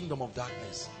in the kingdom of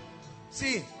darkness.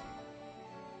 See,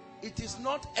 it is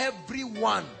not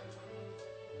everyone,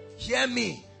 hear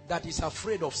me, that is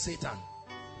afraid of Satan.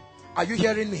 Are you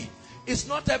hearing me? It's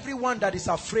not everyone that is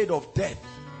afraid of death.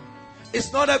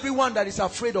 It's not everyone that is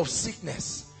afraid of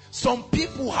sickness. Some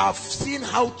people have seen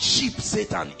how cheap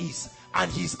Satan is,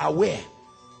 and he's aware.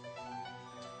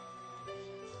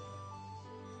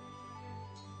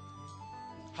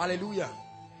 Hallelujah.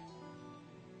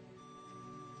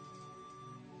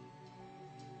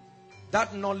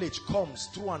 That knowledge comes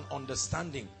through an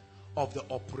understanding of the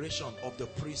operation of the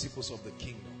principles of the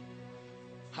kingdom.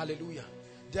 Hallelujah.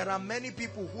 There are many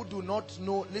people who do not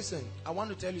know. Listen, I want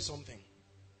to tell you something.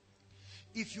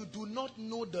 If you do not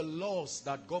know the laws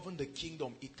that govern the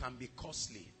kingdom, it can be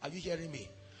costly. Are you hearing me?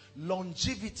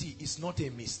 Longevity is not a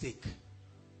mistake.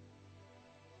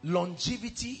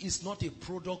 Longevity is not a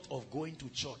product of going to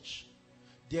church.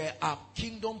 There are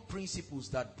kingdom principles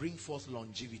that bring forth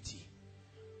longevity.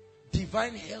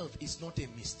 Divine health is not a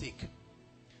mistake.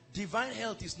 Divine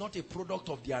health is not a product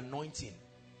of the anointing.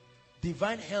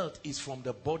 Divine health is from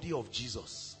the body of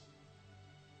Jesus.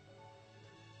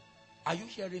 Are you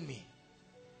hearing me?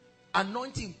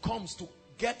 Anointing comes to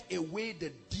get away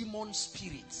the demon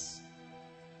spirits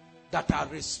that are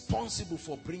responsible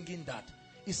for bringing that.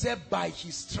 He said by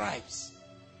his stripes.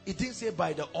 It didn't say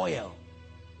by the oil.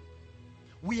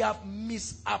 We have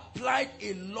misapplied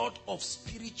a lot of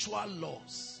spiritual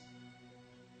laws.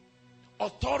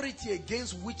 Authority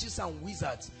against witches and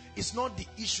wizards is not the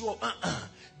issue of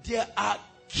there are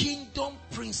kingdom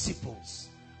principles,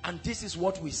 and this is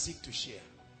what we seek to share.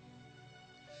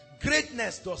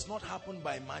 Greatness does not happen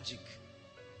by magic.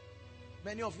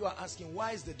 Many of you are asking,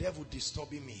 why is the devil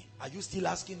disturbing me? Are you still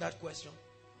asking that question?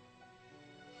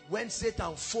 When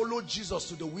Satan followed Jesus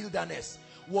to the wilderness,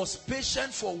 was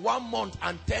patient for 1 month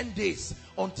and 10 days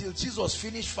until Jesus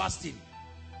finished fasting.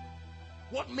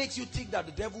 What makes you think that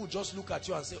the devil will just look at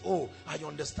you and say, oh, I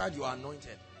understand you are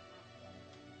anointed?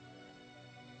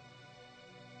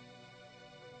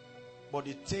 But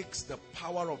it takes the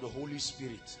power of the Holy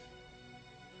Spirit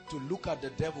to look at the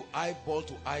devil eyeball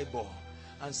to eyeball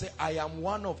and say, I am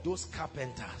one of those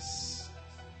carpenters.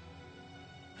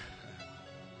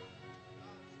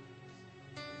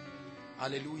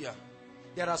 Hallelujah.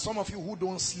 There are some of you who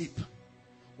don't sleep.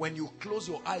 When you close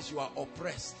your eyes, you are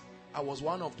oppressed. I was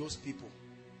one of those people.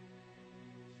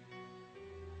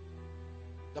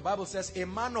 The Bible says, a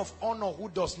man of honor who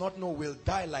does not know will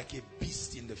die like a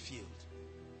beast in the field.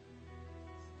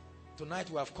 Tonight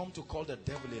we have come to call the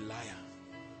devil a liar.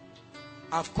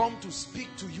 I've come to speak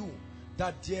to you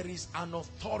that there is an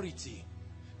authority.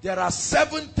 There are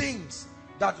 7 things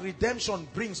that redemption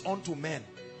brings unto men.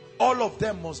 All of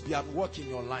them must be at work in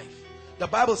your life. The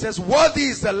Bible says, worthy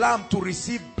is the Lamb to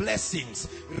receive blessings,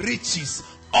 riches,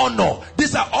 honor.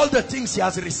 These are all the things he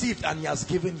has received and he has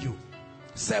given you.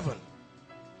 7.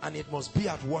 And it must be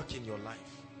at work in your life.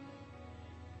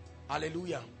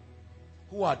 Hallelujah.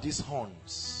 Who are these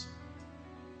horns?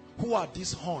 Who are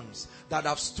these horns that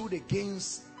have stood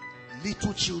against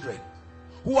little children?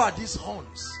 Who are these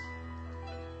horns?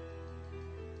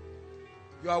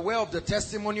 You are aware of the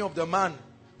testimony of the man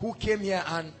who came here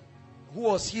and who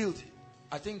was healed,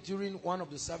 I think during one of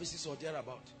the services or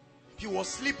thereabout. He was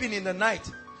sleeping in the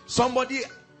night. Somebody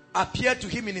appeared to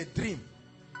him in a dream.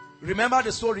 Remember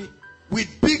the story?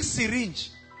 With big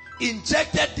syringe,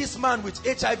 injected this man with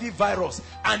HIV virus,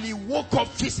 and he woke up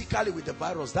physically with the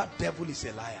virus. That devil is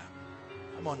a liar.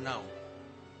 Come on now.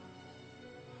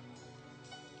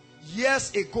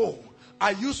 Years ago,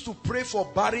 I used to pray for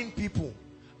barren people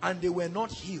and they were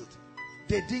not healed.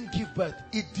 They didn't give birth.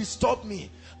 It disturbed me.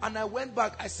 And I went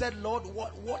back. I said, Lord,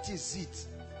 what is it?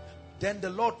 Then the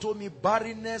Lord told me,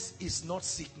 barrenness is not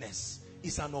sickness.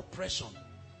 It's an oppression.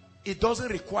 It doesn't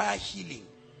require healing.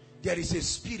 There is a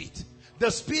spirit. The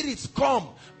spirits come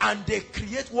and they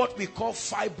create what we call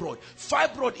fibroid.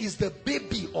 Fibroid is the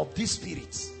baby of these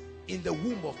spirits in the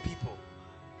womb of people.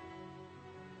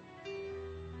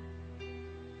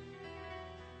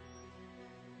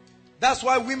 That's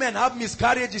why women have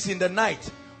miscarriages in the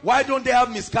night. Why don't they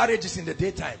have miscarriages in the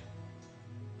daytime?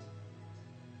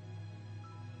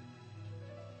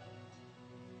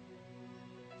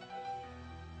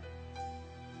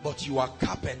 But you are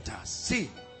carpenters.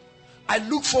 See, I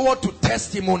look forward to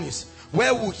testimonies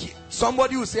where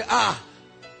somebody will say, I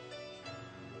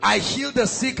healed the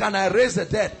sick and I raised the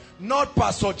dead. Not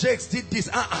Pastor Jakes did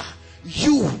this.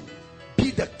 You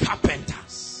be the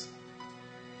carpenters.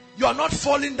 You are not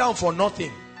falling down for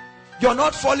nothing. You are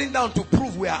not falling down to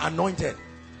prove we are anointed.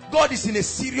 God is in a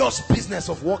serious business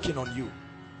of working on you.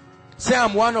 Say,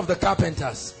 I'm one of the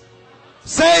carpenters.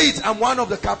 Say it, I'm one of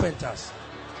the carpenters.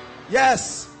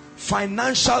 Yes,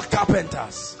 financial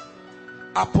carpenters.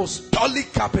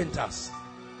 Apostolic carpenters.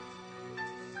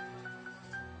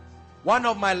 One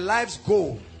of my life's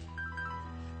goal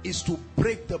is to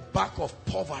break the back of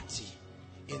poverty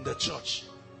in the church.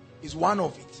 Is one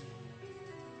of it.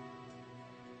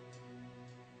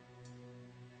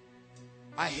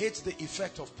 I hate the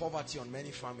effect of poverty on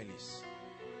many families.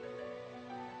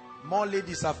 More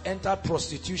ladies have entered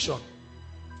prostitution.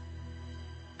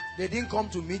 They didn't come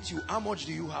to meet you. How much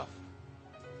do you have?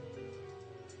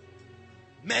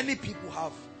 Many people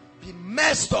have been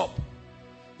messed up.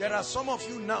 There are some of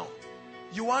you now,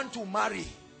 you want to marry,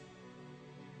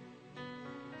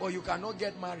 or you cannot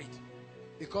get married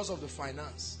because of the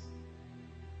finance.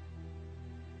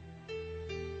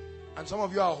 And some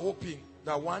of you are hoping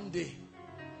that one day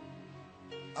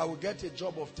I will get a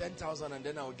job of 10,000 and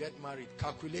then I will get married.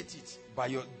 Calculate it by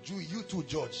you two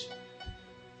judge.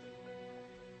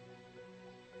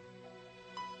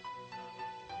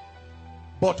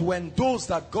 But when those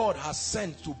that God has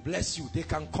sent to bless you, they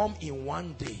can come in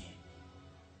one day.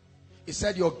 He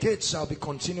said, your gates shall be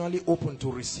continually open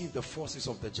to receive the forces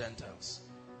of the Gentiles.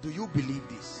 Do you believe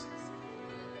this?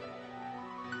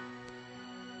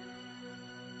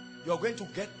 You're going to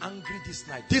get angry this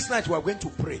night. This night we are going to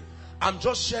pray. I'm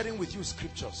just sharing with you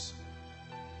scriptures.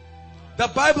 The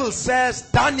Bible says,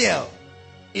 Daniel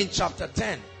in chapter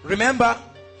 10. Remember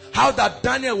how that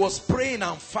Daniel was praying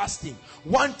and fasting,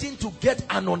 wanting to get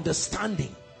an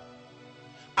understanding.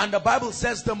 And the Bible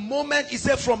says the moment, he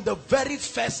said, from the very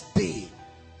first day.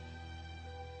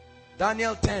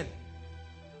 Daniel 10.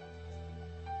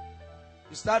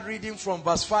 You start reading from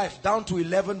verse 5 down to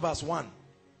 11 verse 1.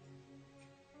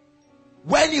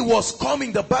 When he was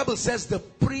coming, the Bible says the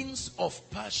prince of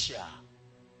Persia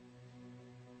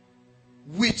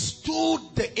withstood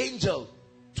the angel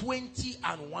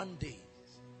 21 days.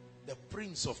 The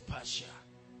prince of Persia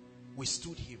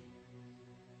withstood him.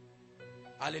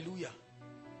 Hallelujah.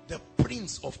 The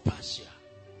prince of Persia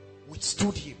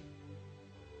withstood him.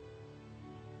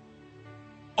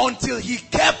 Until he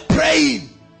kept praying.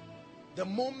 The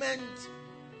moment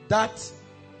that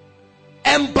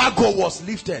embargo was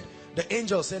lifted, the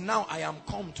angel said, now I am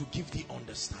come to give thee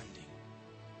understanding.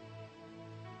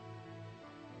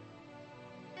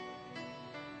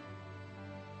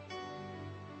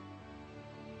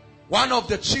 One of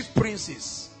the chief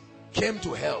princes came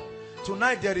to help.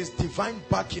 Tonight there is divine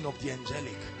backing of the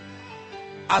angelic.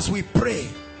 As we pray,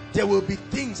 there will be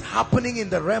things happening in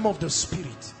the realm of the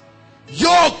spirit.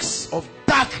 Yokes of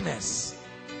darkness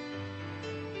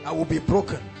that will be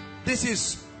broken. This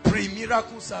is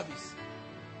pre-miracle service.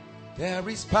 There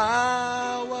is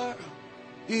power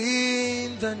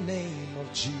in the name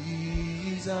of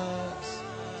Jesus.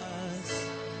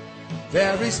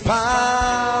 There is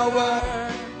power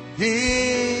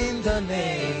in the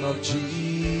name of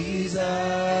Jesus.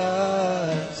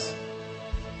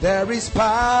 There is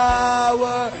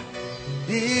power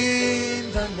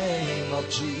in the name of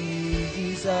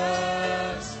Jesus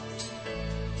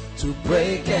to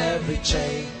break every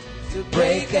chain, to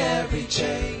break every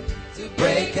chain, to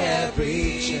break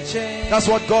every chain. That's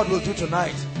what God will do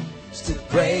tonight. To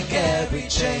break every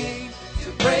chain,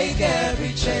 to break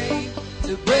every chain,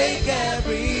 to break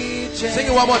every chain. Sing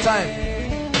it one more time.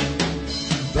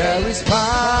 There is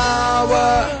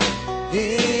power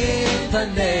in the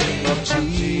name of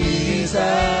Jesus.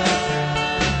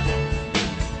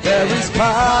 There is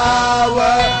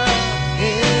power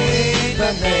in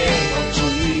the name of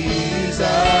Jesus.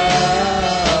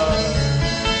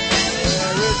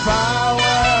 There is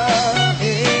power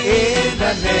in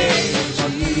the name of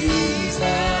Jesus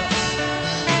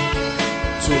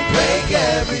to break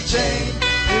every chain,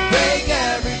 to break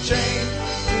every chain,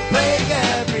 to break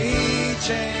every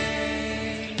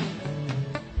chain.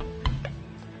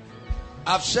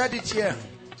 I've shared it here.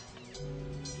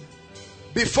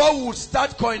 Before we would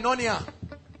start Koinonia,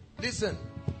 listen,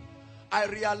 I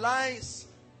realized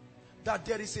that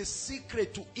there is a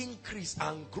secret to increase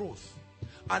and growth.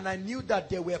 And I knew that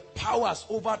there were powers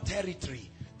over territory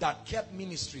that kept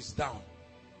ministries down.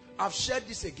 I've shared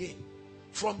this again.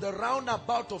 From the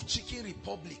roundabout of Chicken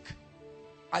Republic,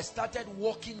 I started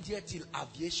walking there till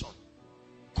aviation,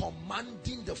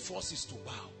 commanding the forces to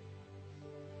bow.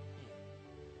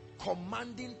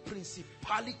 Commanding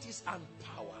principalities and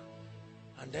power.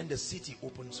 And then the city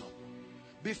opens up.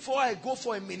 Before I go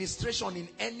for a ministration in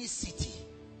any city,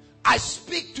 I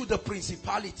speak to the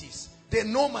principalities. They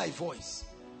know my voice.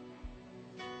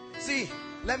 See,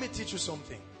 let me teach you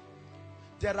something.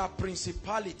 There are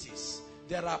principalities,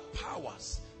 there are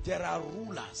powers, there are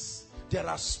rulers, there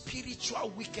are spiritual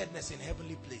wickedness in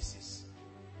heavenly places.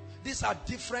 These are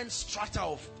different strata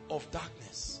of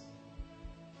darkness.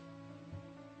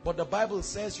 But the Bible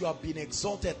says you have been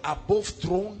exalted above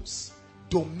thrones,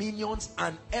 dominions,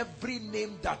 and every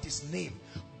name that is named,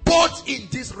 both in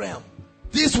this realm,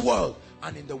 this world,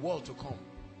 and in the world to come.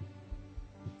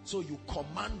 So you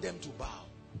command them to bow.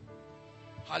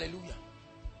 Hallelujah.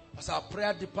 As our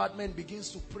prayer department begins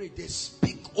to pray, they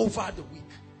speak over the week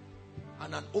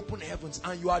and an open heavens.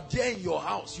 And you are there in your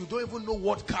house. You don't even know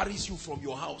what carries you from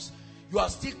your house. You are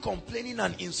still complaining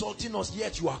and insulting us,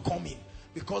 yet you are coming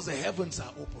because the heavens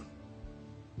are open.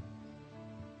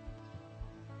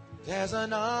 There's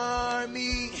an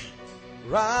army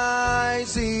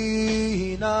rising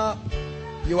up.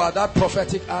 You are that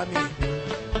prophetic army.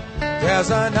 There's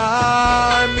an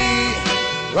army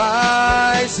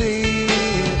rising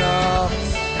up.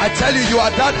 I tell you, you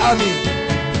are that army.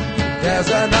 There's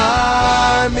an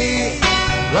army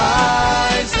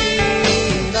rising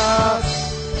up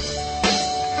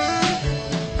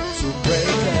to break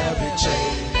every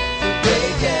chain, to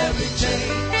break every chain,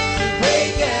 to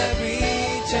break every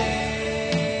chain.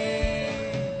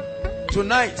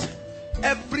 Tonight,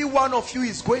 every one of you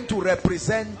is going to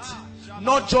represent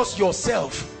not just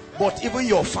yourself, but even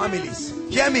your families.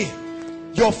 Hear me.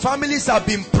 Your families have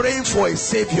been praying for a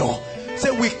savior.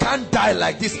 Say, we can't die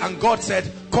like this. And God said,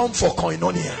 come for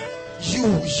Koinonia. You,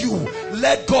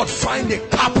 let God find a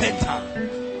carpenter.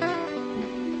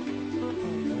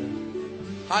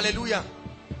 Hallelujah.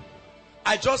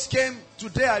 I've just came,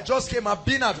 I've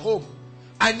been at home.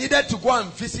 I needed to go and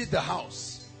visit the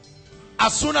house.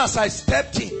 As soon as I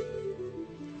stepped in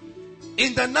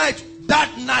the night,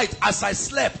 that night as I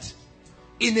slept,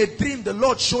 in a dream, the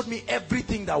Lord showed me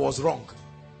everything that was wrong.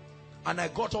 And I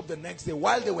got up the next day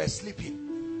while they were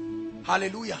sleeping.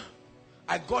 Hallelujah.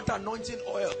 I got anointing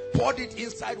oil, poured it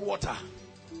inside water,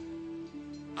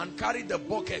 and carried the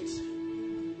bucket.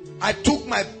 I took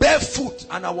my bare foot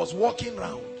and I was walking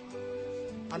around.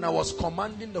 And I was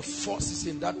commanding the forces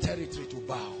in that territory to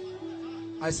bow.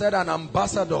 I said, an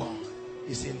ambassador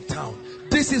is in town.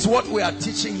 This is what we are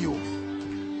teaching you.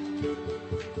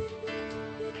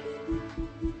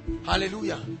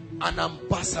 Hallelujah. An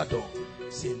ambassador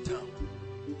is in town.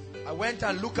 I went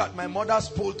and looked at my mother's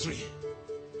poultry.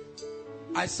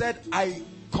 I said, I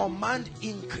command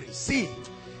increase. See,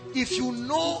 if you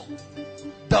know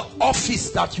the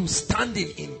office that you stand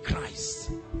in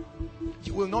Christ,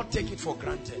 you will not take it for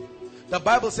granted. The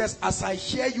Bible says, as I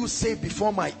hear you say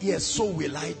before my ears, so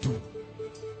will I do.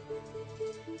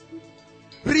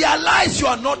 Realize you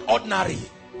are not ordinary.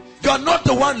 You are not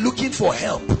the one looking for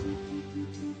help.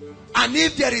 And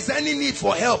if there is any need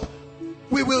for help,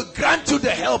 we will grant you the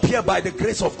help here by the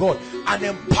grace of God and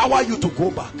empower you to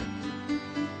go back.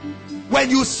 When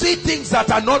you see things that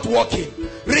are not working,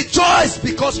 rejoice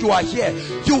because you are here.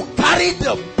 You carry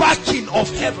the backing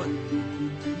of heaven.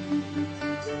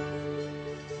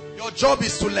 Your job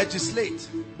is to legislate.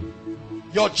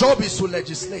 Your job is to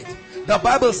legislate. The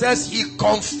Bible says he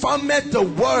confirmed the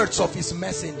words of his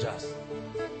messengers.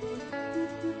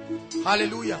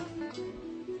 Hallelujah.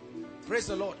 Praise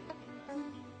the Lord.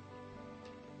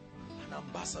 An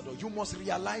ambassador, you must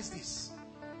realize this,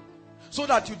 so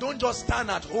that you don't just stand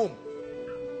at home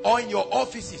or in your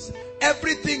offices.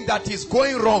 Everything that is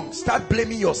going wrong, start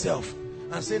blaming yourself.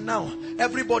 and say, now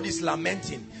everybody's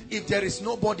lamenting. If there is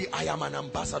nobody, I am an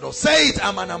ambassador. Say it,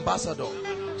 I'm an ambassador.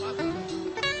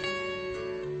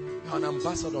 You're an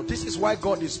ambassador. This is why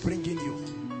God is bringing you.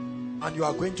 And you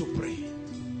are going to pray.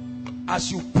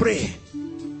 As you pray,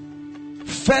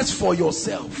 first for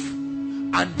yourself,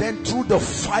 and then through the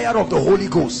fire of the Holy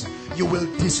Ghost, you will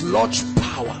dislodge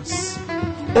powers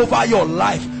over your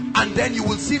life, and then you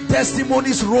will see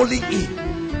testimonies rolling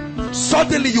in.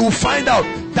 Suddenly you will find out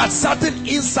that certain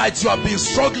insights you have been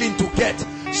struggling to get,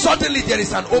 suddenly there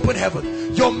is an open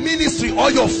heaven. Your ministry or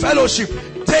your fellowship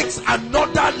takes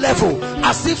another level,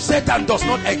 as if Satan does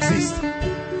not exist.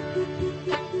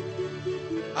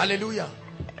 Hallelujah.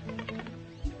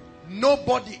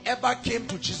 Nobody ever came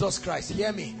to Jesus Christ,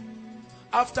 hear me,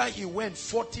 after he went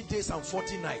 40 days and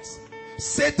 40 nights.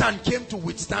 Satan came to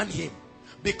withstand him,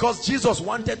 because Jesus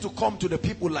wanted to come to the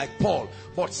people like Paul,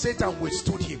 but Satan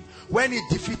withstood him. When he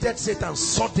defeated Satan,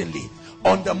 suddenly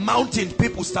on the mountain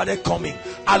people started coming.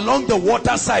 Along the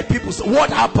waterside, people said, what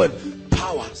happened?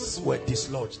 Powers were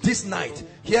dislodged. This night,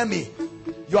 hear me,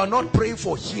 you are not praying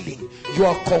for healing, you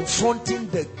are confronting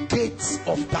the gates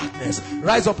of darkness.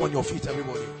 Rise up on your feet,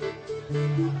 everybody.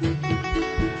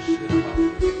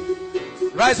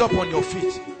 Rise up on your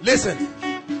feet. Listen,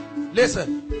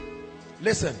 listen,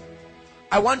 listen.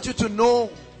 I want you to know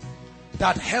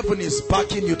that heaven is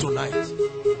backing you tonight.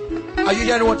 Are you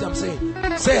hearing what I'm saying?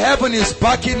 Say, heaven is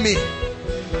backing me.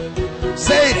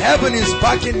 Say it, heaven is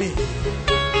backing me.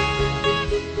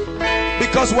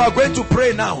 Because we are going to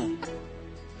pray now.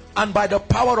 And by the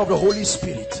power of the Holy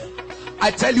Spirit,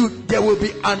 I tell you, there will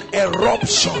be an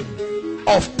eruption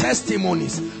of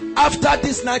testimonies. After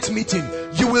this night's meeting,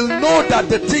 you will know that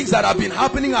the things that have been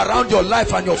happening around your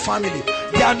life and your family,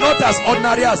 they are not as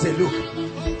ordinary as they look.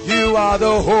 You are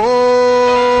the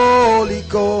Holy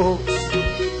Ghost.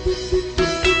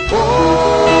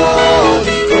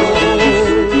 Holy Ghost.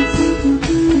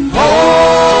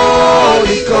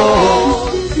 Holy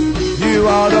Ghost. You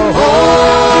are the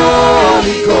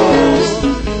Holy Ghost.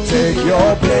 Take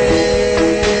your place.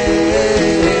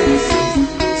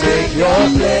 Take your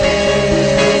place.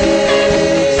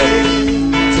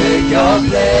 Take your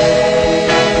place.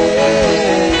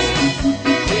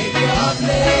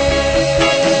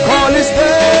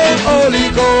 Holy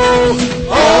Ghost,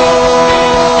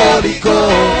 Holy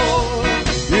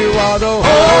Ghost, you are the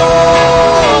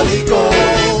Holy Ghost,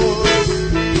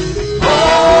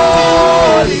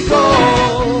 Holy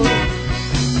Ghost,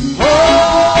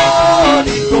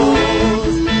 Holy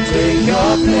Ghost, take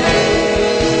your place,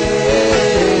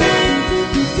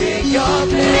 take your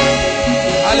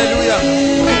place. Hallelujah.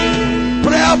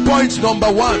 Prayer point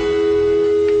number 1.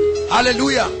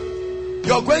 Hallelujah.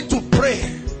 You're going to pray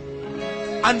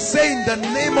and say, in the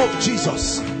name of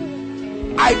Jesus,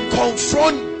 I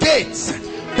confront gates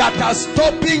that are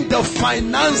stopping the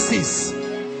finances,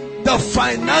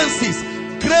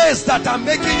 grace that are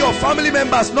making your family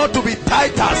members not to be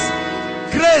tithers,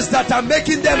 grace that are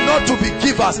making them not to be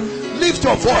givers. Lift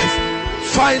your voice.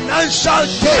 Financial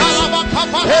gates.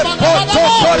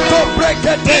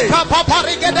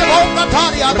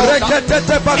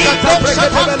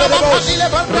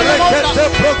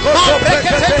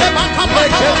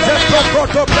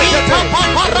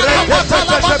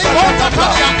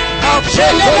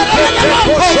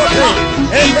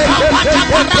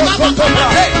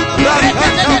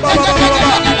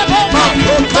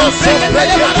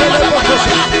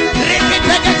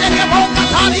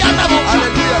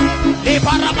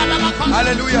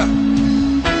 Hallelujah.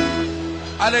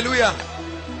 Hallelujah.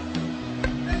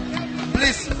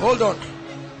 Please hold on.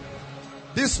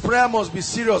 This prayer must be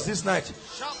serious this night.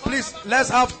 Please, let's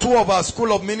have 2 of our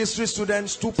School of Ministry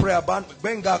students, 2 prayer band.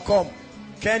 Benga, come.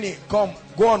 Kenny, come.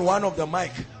 Go on one of the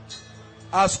mic.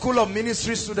 Our School of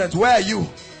Ministry students, where are you?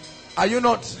 Are you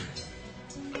not?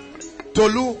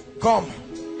 Tolu, come.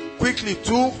 Quickly,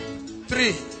 2,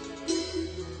 3.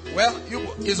 Well,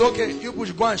 it's okay. You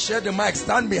push, go and share the mic.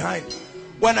 Stand behind.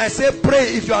 When I say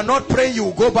pray, if you are not praying, you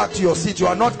will go back to your seat. You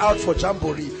are not out for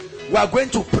jamboree. We are going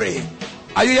to pray.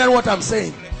 Are you hearing what I'm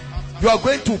saying? You are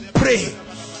going to pray.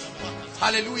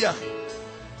 Hallelujah.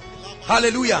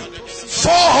 Hallelujah.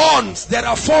 4 horns. There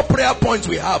are 4 prayer points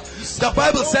we have. The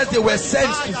Bible says they were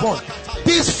sent to God.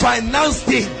 This finance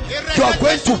thing, you are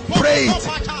going to pray it.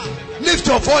 Lift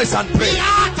your voice and pray.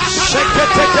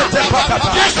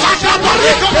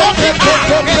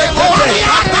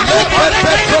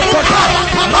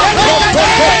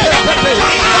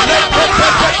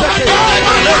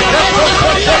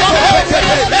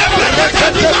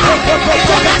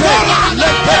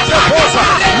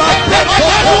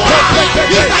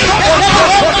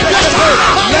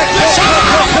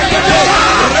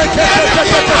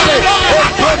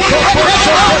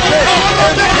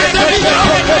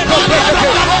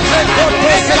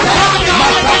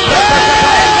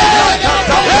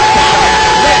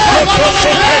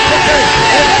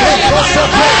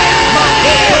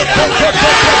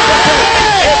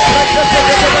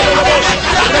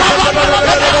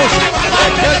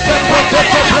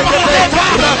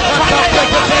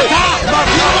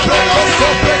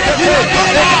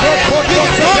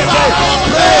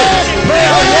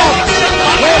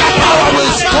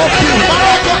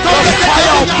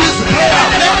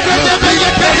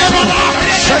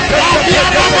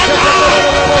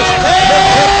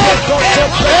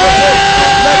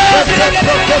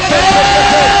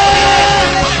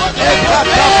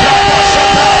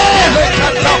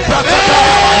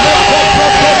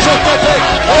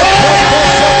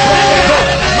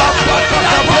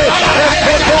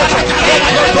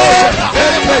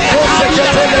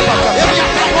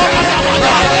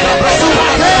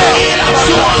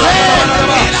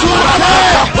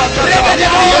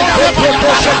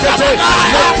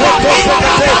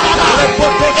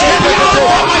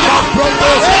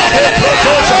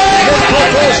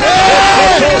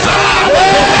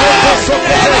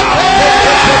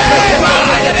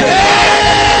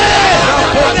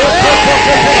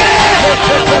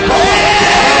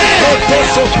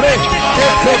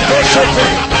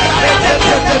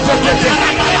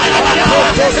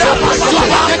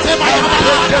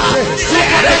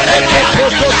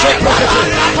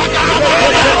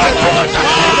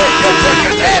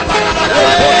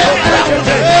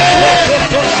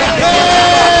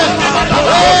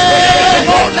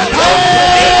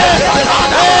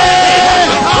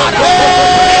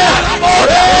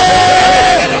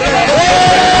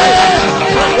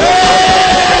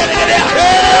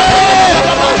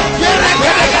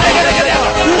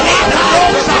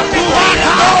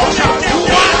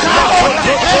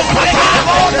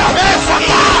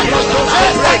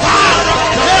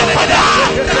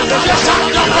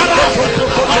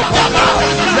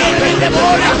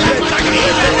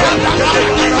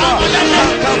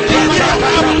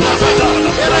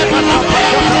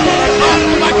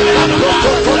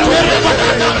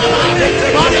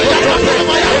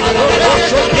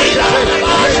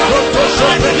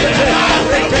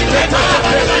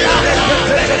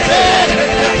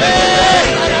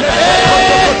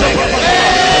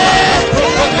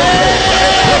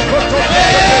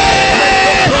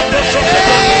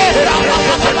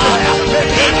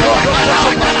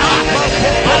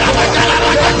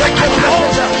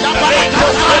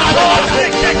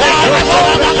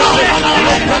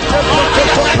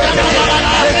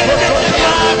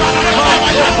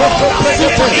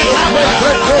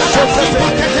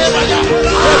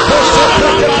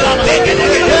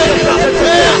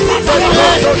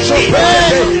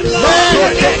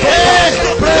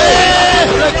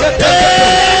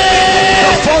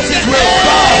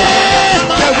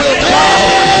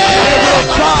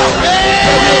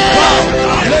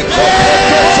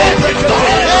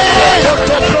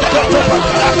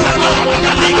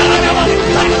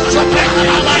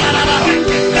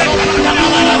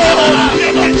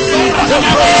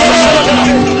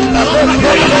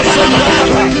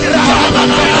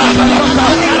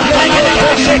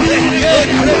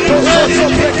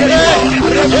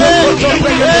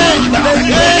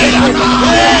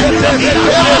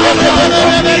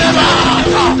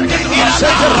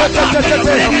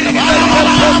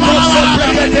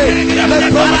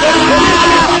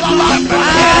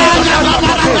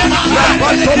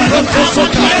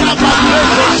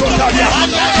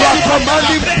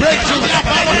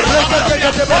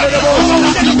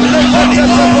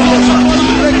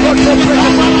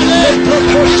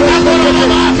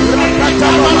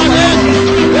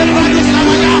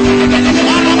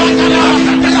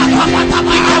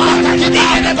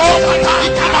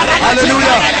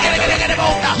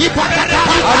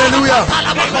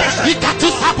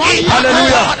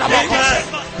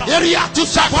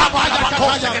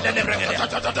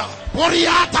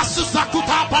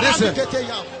 Listen,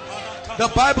 the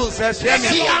Bible says, hear me.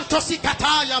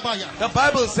 The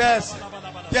Bible says,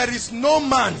 there is no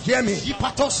man, hear me,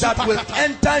 that will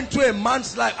enter into a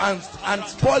man's life and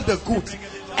spoil the goods,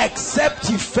 except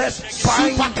he first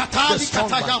find the strong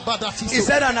man. He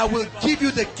said, and I will give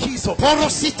you the keys of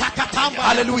peace.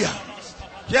 Hallelujah.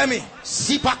 Hear me.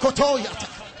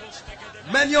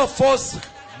 Many of us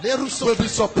will be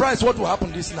surprised what will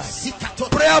happen this night.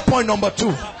 Prayer point number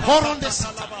 2.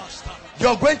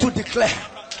 You're going to declare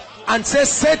and say,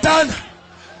 Satan,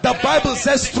 the Bible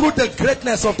says, through the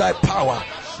greatness of thy power,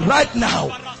 right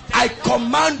now I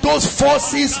command those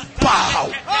forces, bow.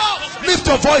 Lift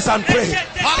your voice and pray.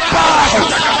 Bow.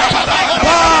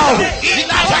 Bow.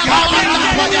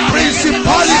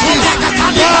 Principalities,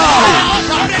 bow.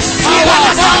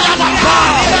 Powers, bow.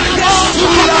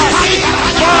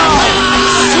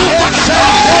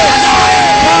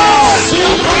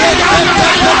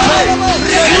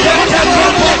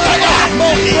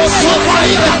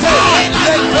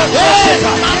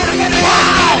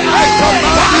 I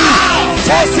command you,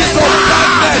 forces of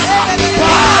darkness,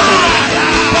 bow.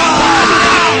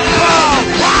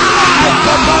 I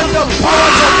command the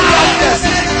powers of darkness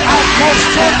and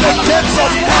confront the gates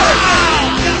of life.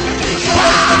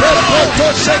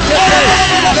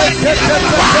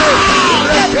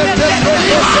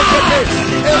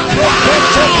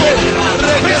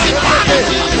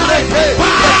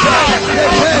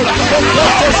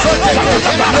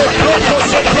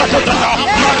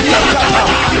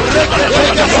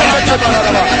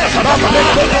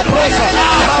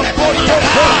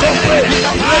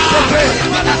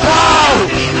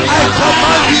 I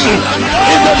command you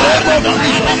in the name of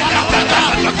Jesus.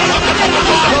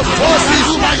 The forces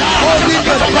holding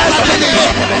the destiny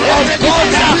of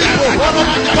God's people,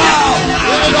 bow.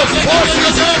 The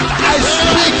forces, I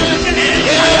speak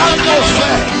in the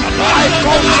atmosphere. I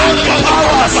confront the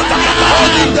powers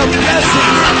holding the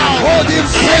blessings, holding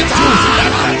breakthroughs.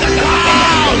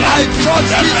 I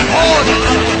judge this on.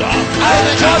 I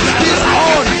judge this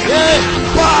on.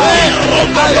 Bow.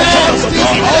 I judge this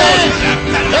on.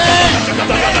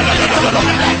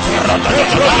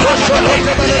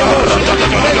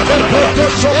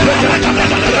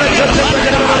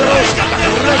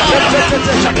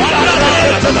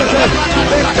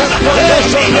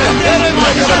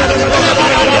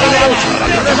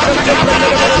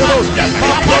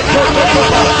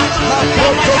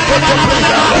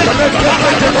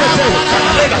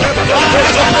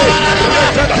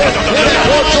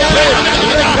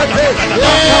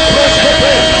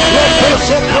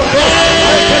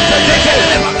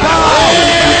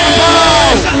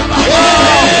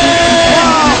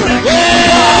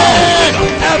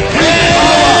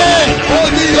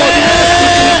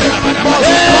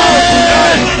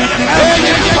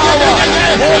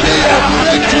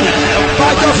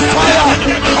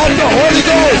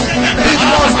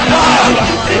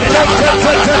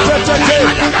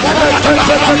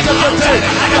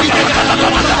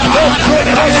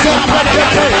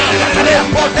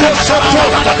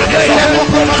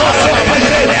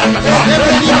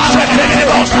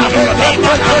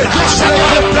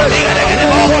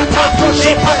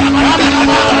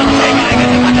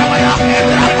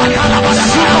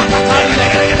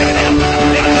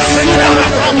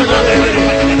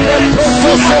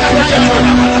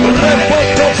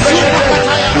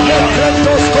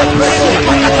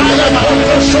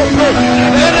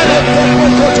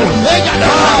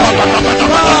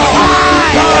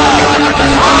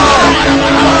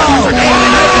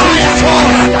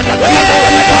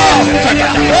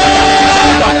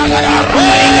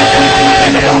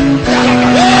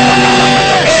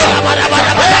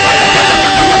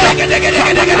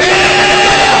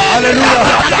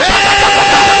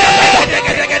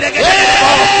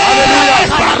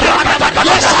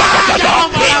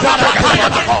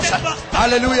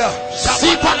 Hallelujah.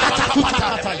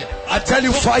 I tell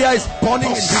you, fire is burning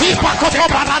in this house.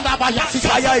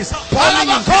 Fire is burning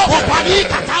in this house.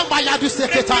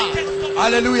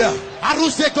 Hallelujah.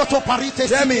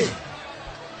 Hear me.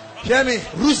 Hear me.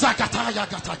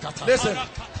 Listen.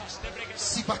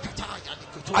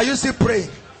 Are you still praying?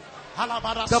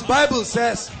 The Bible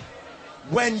says,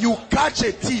 when you catch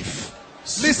a thief,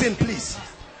 listen please,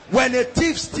 when a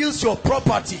thief steals your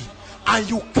property and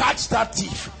you catch that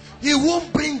thief, he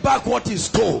won't bring back what he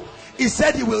stole. He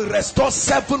said he will restore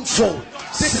sevenfold.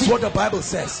 This is what the Bible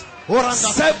says.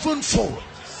 Sevenfold.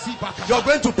 You're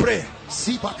going to pray.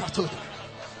 See,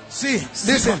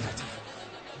 listen.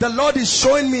 The Lord is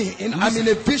showing me, I'm in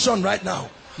a vision right now.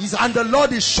 And the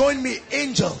Lord is showing me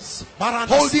angels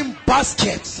holding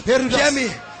baskets. Hear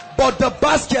me? But the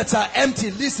baskets are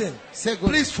empty. Listen,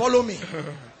 please follow me.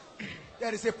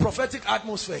 There is a prophetic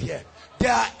atmosphere here.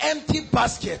 There are empty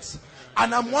baskets.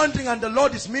 And I'm wondering, and the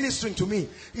Lord is ministering to me.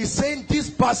 He's saying this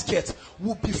basket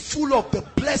will be full of the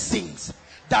blessings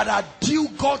that are due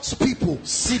God's people.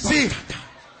 See,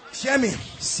 hear me.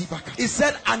 He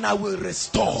said, and I will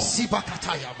restore.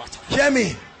 Hear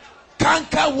me.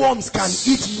 Canker worms can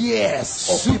eat years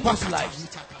of people's lives.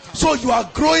 So you are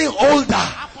growing older,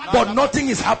 but nothing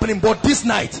is happening. But this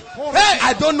night, hey,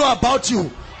 I don't know about you,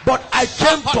 but I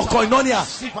came to Koinonia.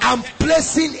 I'm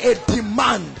placing a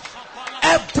demand.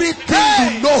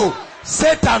 Everything you know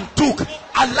Satan took,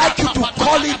 I'd like you to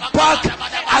call it back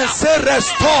and say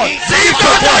restore.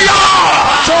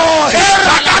 Joy.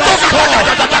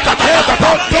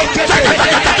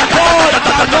 God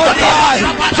cannot lie.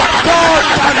 God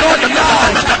cannot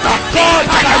lie. God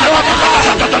cannot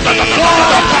lie. God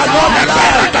cannot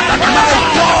lie. My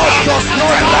God does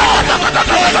not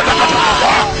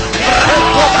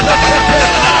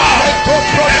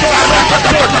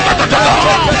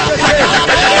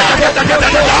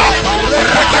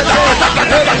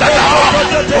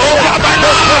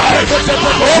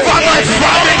over my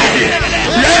family.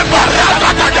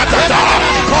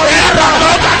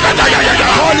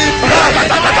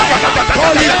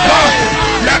 Call it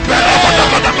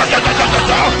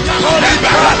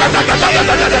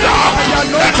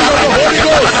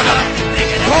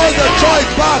Call the joy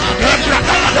back.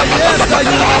 The years that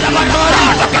you have been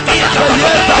married, the years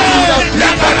that you have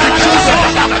been back to Jesus,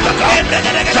 the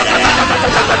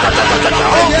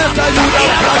years that you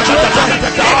have graduated,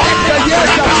 the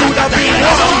years that you would have been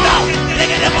working.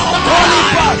 Call it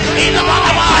back.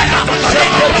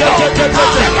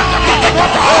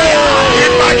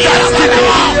 In my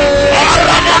destiny,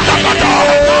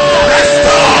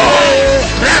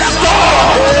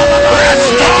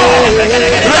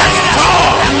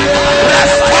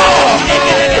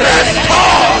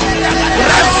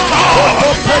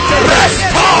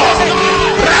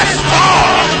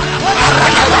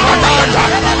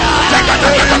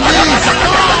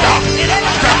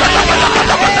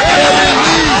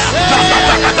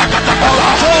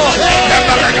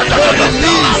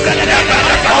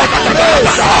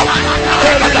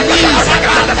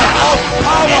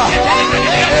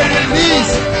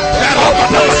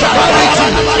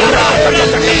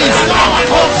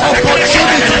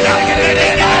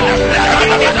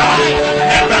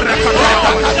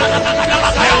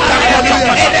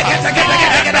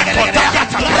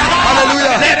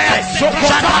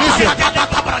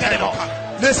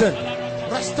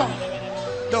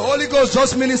 Ghost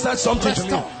just ministered something to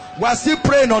me. We are still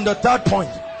praying on the third point.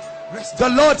 The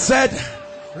Lord said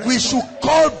we should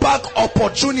call back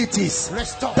opportunities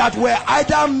that were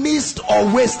either missed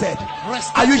or wasted.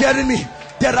 Are you hearing me?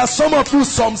 There are some of you,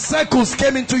 some circles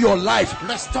came into your life,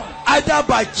 either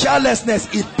by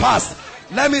carelessness it passed.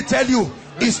 Let me tell you,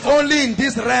 it's only in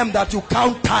this realm that you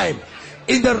count time.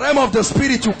 In the realm of the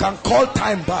spirit, you can call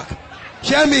time back.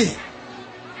 Hear me.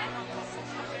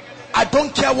 I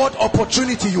don't care what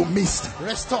opportunity you missed.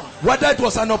 Whether it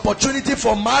was an opportunity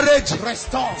for marriage,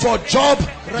 for job,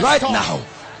 right now,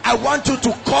 I want you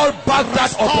to call back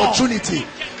that opportunity.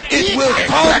 It will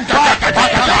come back.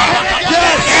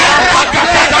 Yes.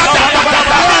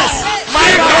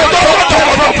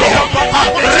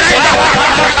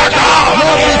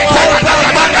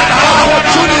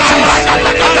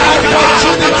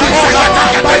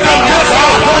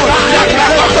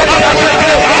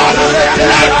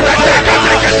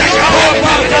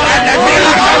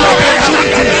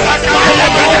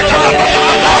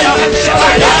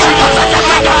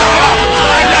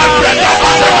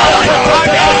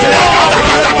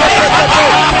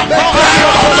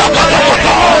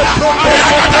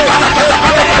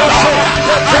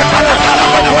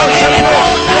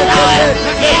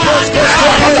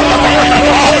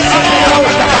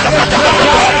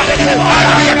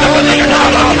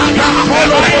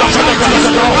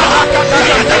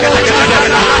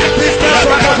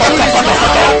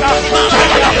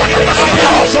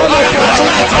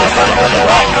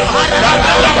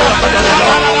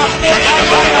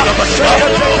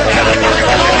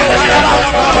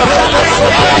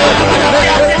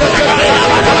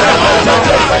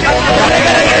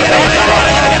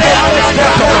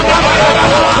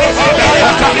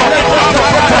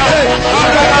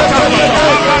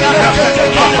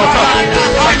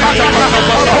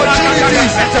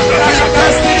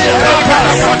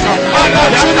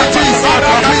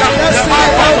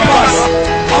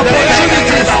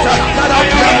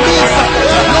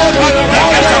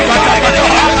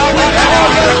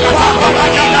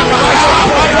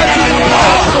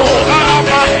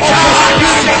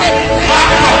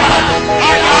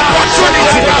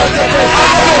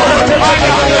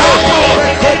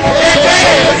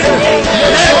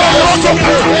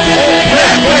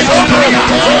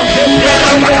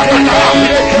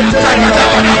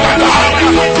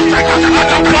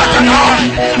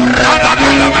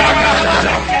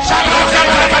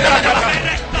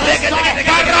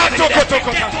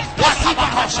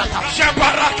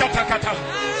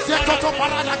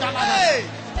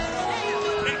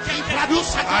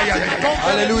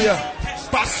 Hallelujah.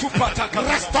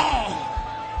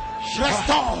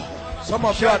 Restore. Some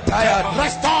of you are tired.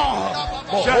 Restore.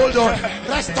 But hold on.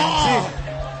 Restore.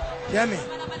 See, hear me.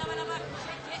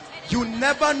 You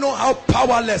never know how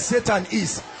powerless Satan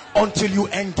is until you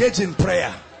engage in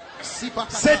prayer.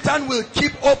 Satan will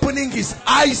keep opening his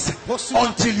eyes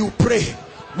until you pray.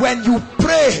 When you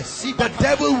pray, the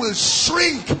devil will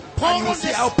shrink and you will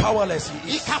see how powerless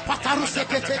he is.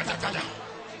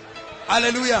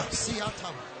 Hallelujah.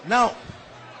 Now,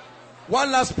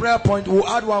 one last prayer point. We'll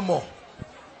add one more.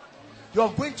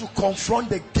 You're going to confront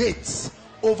the gates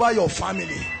over your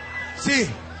family. See,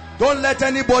 don't let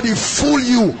anybody fool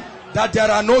you that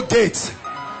there are no gates.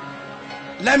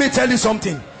 Let me tell you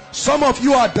something. Some of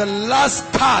you are the last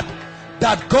card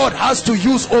that God has to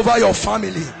use over your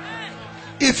family.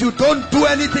 If you don't do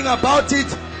anything about it,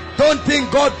 don't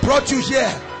think God brought you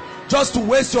here just to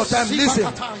waste your time.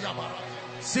 Listen.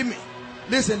 See me.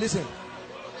 Listen.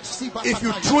 If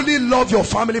you truly love your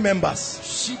family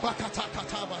members,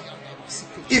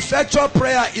 effectual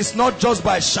prayer is not just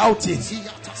by shouting.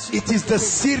 It is the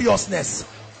seriousness.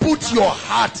 Put your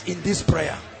heart in this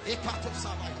prayer.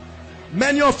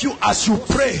 Many of you, as you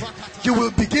pray, you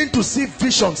will begin to see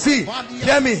vision. See,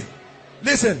 hear me.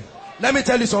 Listen. Let me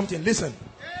tell you something. Listen.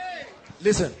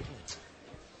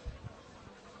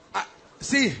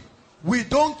 See, we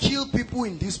don't kill people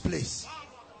in this place.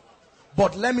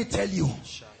 But let me tell you,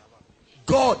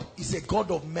 God is a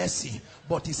God of mercy,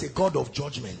 but He's a God of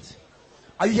judgment.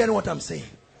 Are you hearing what I'm saying?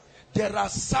 There are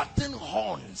certain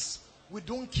horns. We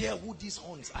don't care who these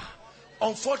horns are.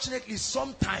 Unfortunately,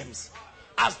 sometimes,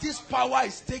 as this power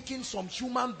is taken, some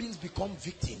human beings become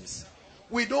victims.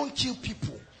 We don't kill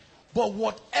people. But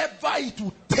whatever it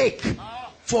will take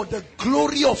for the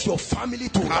glory of your family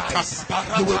to rise,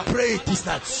 you will pray it this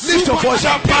night. Lift your voice.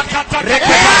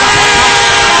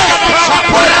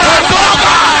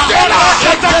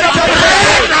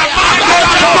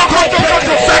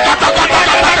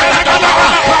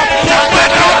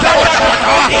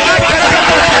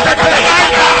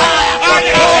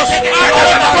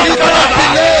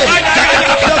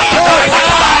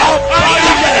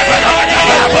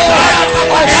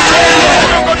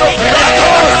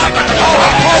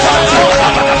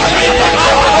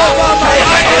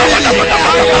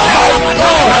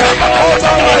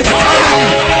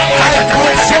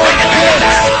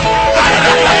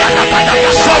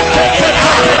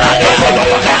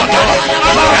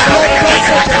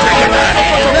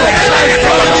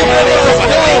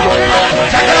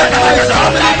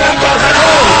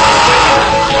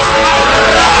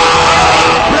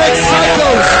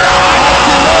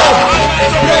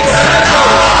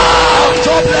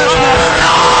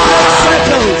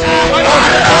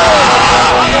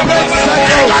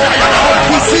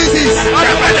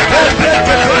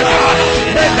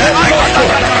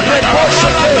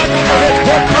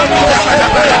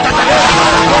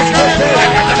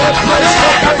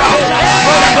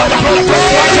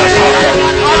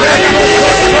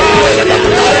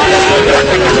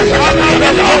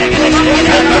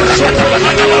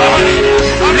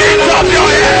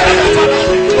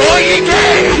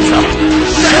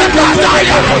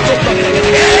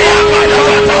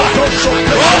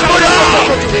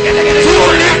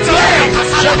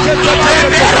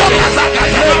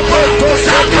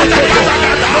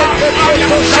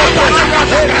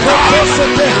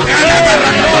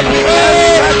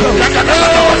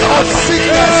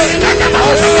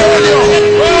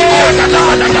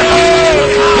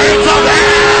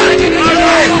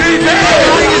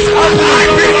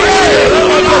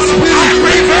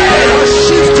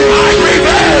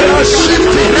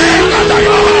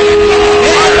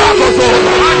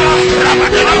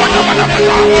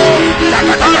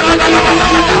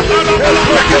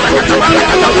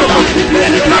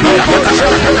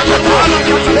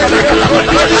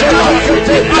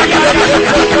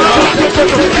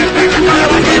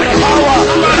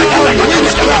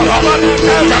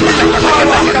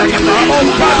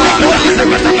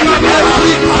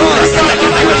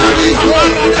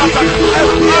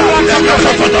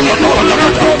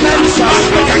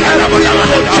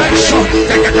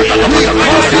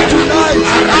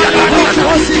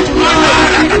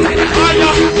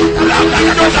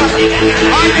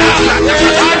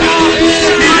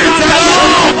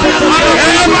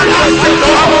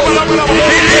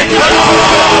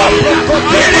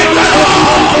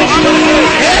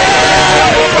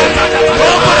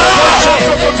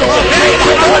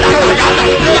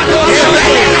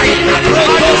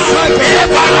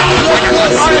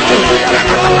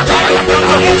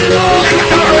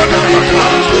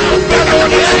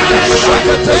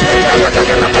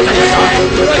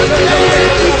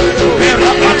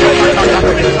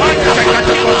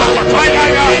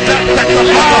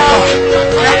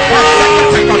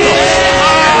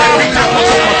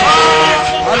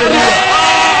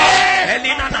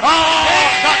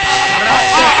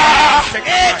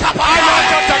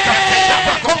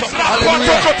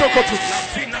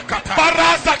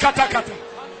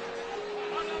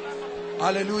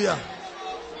 Hallelujah.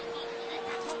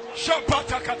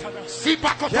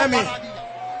 Hear me.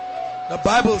 The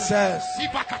Bible says,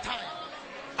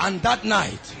 and that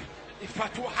night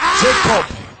Jacob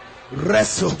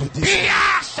wrestled with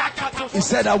this. He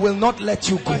said, I will not let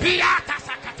you go.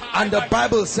 And the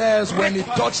Bible says, when he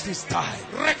touched his thigh,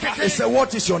 he said,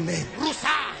 what is your name?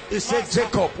 He said,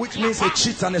 Jacob, which means a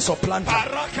cheat and a supplanter.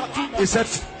 He said,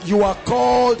 you are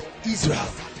called Israel,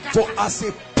 for as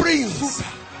a prince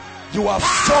you have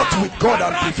fought with God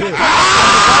and prevailed. And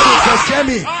the Bible says, hear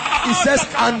me, he says,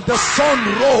 and the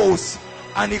sun rose,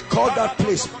 and he called that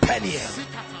place Peniel.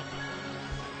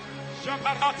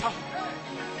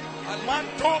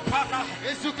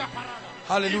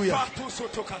 Hallelujah.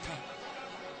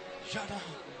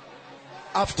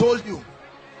 I've told you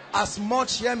as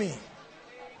much, hear me,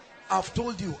 I've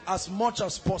told you as much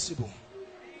as possible,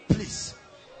 please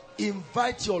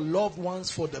invite your loved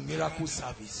ones for the miracle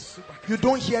service. You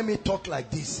don't hear me talk like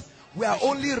this. We are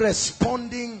only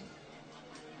responding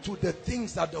to the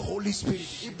things that the Holy Spirit,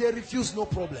 if they refuse, no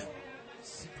problem.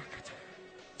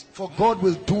 For God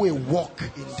will do a work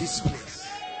in this place.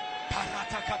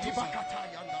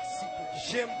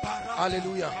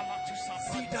 Hallelujah.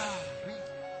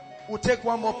 We'll take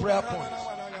one more prayer point.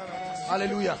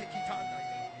 Hallelujah.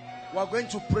 We are going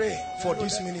to pray for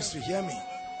this ministry. Hear me.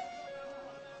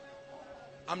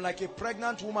 I'm like a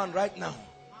pregnant woman right now,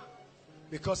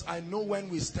 because I know when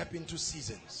we step into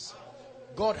seasons,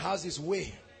 God has his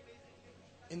way.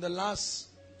 In the last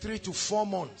 3 to 4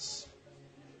 months,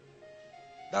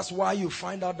 that's why you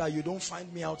find out that you don't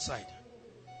find me outside.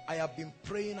 I have been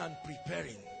praying and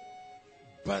preparing,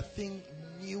 birthing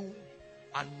new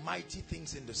and mighty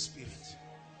things in the spirit.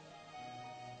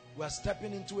 We are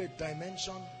stepping into a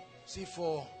dimension. See,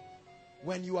 for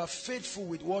when you are faithful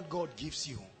with what God gives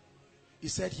you, he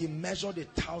said he measured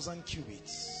 1,000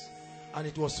 cubits and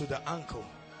it was to the ankle.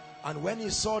 And when he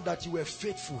saw that you were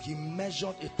faithful, he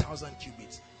measured 1,000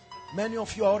 cubits. Many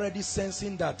of you are already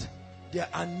sensing that there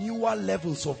are newer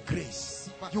levels of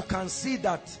grace. You can see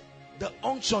that the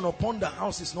unction upon the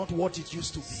house is not what it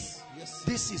used to be.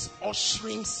 This is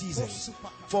ushering season.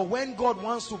 For when God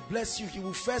wants to bless you, he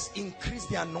will first increase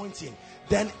the anointing,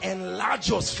 then enlarge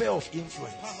your sphere of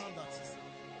influence.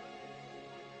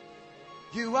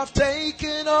 You have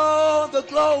taken all the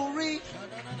glory.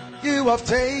 You have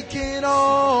taken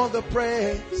all the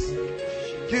praise.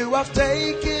 You have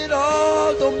taken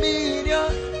all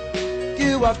dominion.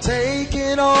 You have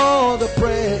taken all the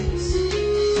praise.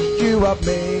 You have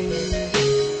made.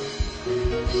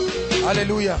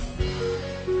 Hallelujah.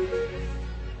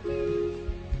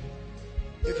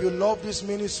 If you love this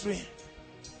ministry,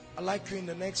 I'd like you in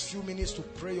the next few minutes to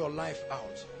pray your life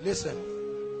out. Listen.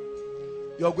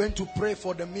 You're going to pray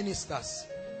for the ministers.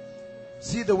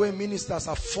 See the way ministers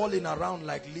are falling around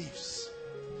like leaves.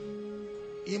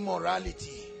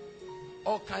 Immorality.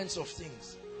 All kinds of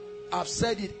things. I've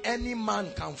said it, any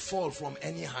man can fall from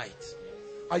any height.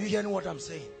 Are you hearing what I'm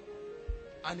saying?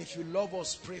 And if you love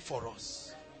us, pray for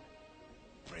us.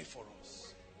 Pray for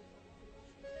us.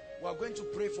 We're going to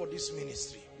pray for this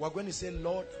ministry. We're going to say,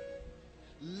 Lord,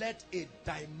 let a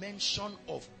dimension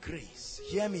of grace,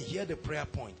 hear me, hear the prayer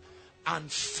point,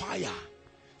 and fire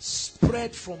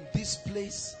spread from this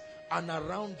place and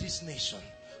around this nation.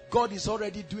 God is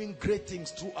already doing great things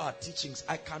through our teachings.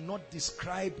 I cannot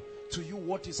describe to you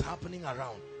what is happening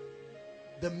around.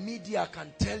 The media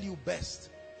can tell you best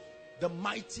the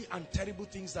mighty and terrible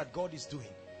things that God is doing.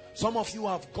 Some of you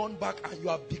have gone back and you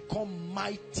have become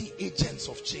mighty agents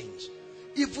of change.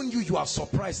 Even you are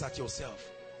surprised at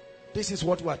yourself. This is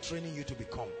what we are training you to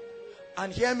become.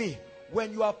 And hear me,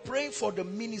 when you are praying for the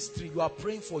ministry, you are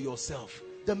praying for yourself.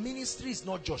 The ministry is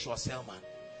not Joshua Selman.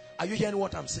 Are you hearing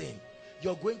what I'm saying?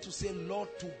 You're going to say, Lord,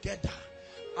 together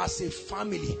as a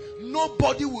family,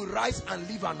 nobody will rise and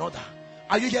leave another.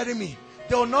 Are you hearing me?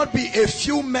 There will not be a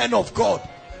few men of God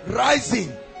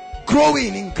rising,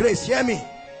 growing in grace. Hear me.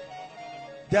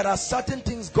 There are certain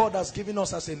things God has given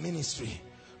us as a ministry.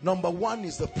 Number one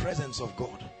is the presence of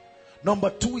God. Number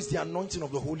two is the anointing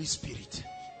of the Holy Spirit.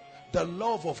 The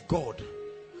love of God.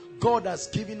 God has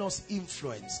given us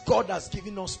influence. God has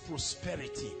given us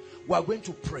prosperity. We are going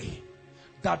to pray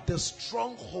that the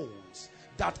strongholds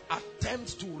that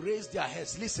attempt to raise their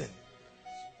heads, listen,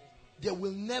 there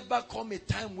will never come a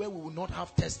time where we will not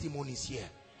have testimonies here.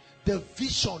 The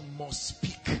vision must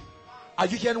speak. Are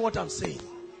you hearing what I'm saying?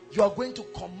 You are going to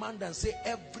command and say,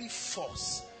 every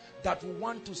force that will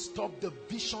want to stop the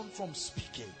vision from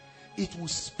speaking, it will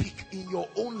speak in your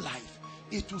own life.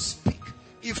 It will speak.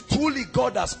 If truly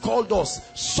God has called us,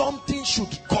 something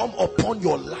should come upon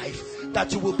your life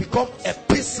that you will become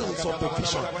epistles of the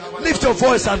vision. Lift your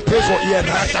voice and pray for ENI.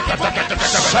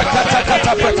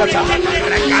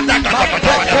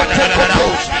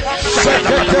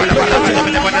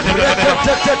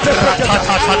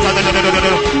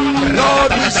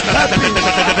 Lord, we step into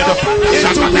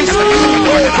this new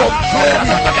wave of glory,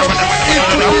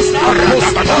 into this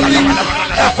apostolic,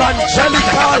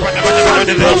 evangelical, and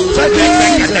prophetic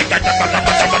season.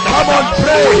 Come on,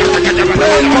 pray.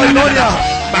 Pray, Koinonia.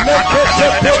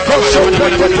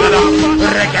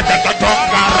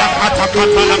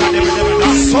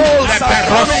 Souls are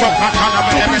coming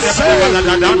to be saved.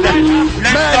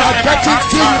 Men are getting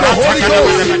filled with the Holy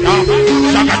Ghost.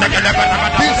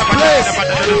 This place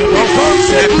becomes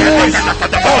a place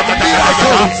of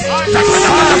miracles,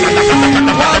 signs,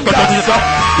 wonders.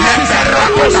 This is an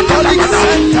apostolic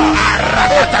center,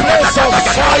 a place of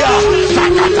fire,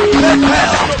 the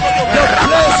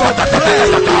place of prayer,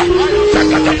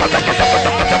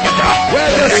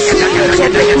 where the secrets of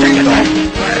the kingdom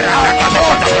are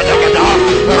taught.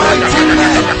 Mighty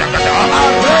men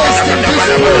are raised in this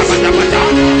place.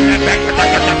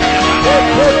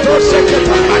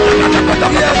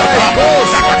 Here I go,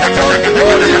 from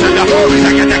glory to glory,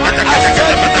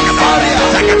 affecting Faria,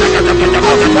 affecting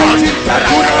Kaduna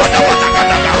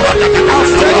State,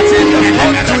 affecting the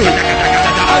country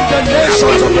and the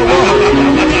nations of the world.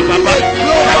 A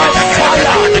global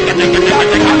fire that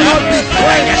cannot be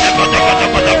quenched.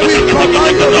 We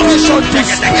command the vision to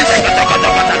speak.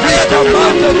 We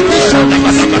command the vision to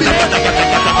speak.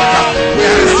 We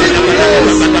receive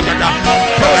grace,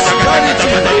 prosperity,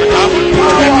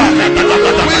 power,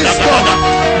 wisdom,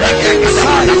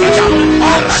 insight,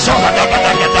 action,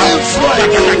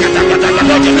 influence.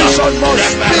 The vision must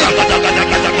speak.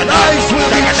 Lives will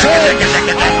be changed.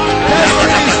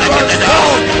 Destinies transformed.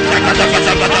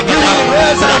 We will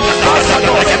raise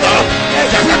ambassadors, equip them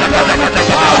with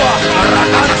power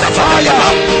and fire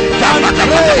and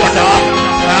grace.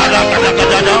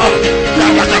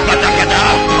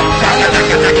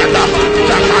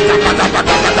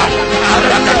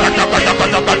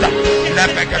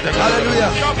 Hallelujah.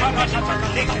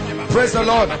 Praise the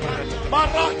Lord.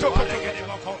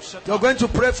 You're going to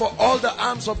pray for all the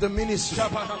arms of the ministry.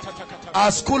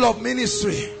 Our school of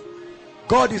ministry,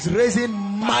 God is raising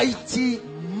mighty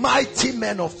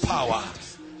men of power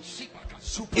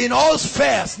in all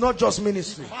spheres, not just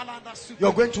ministry.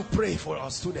 You're going to pray for our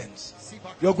students.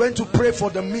 You're going to pray for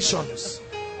the missions.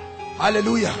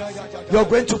 Hallelujah. You're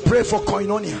going to pray for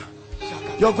Koinonia.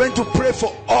 You're going to pray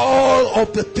for all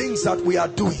of the things that we are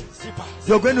doing.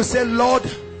 You're going to say, Lord,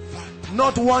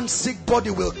 not one sick body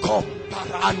will come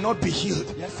and not be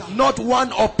healed. Not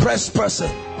one oppressed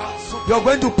person. You're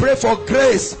going to pray for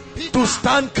grace to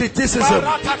stand criticism,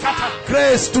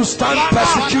 grace to stand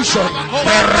persecution,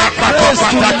 grace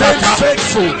to remain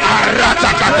faithful,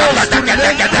 grace to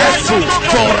remain faithful,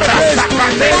 grace to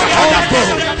remain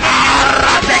humble.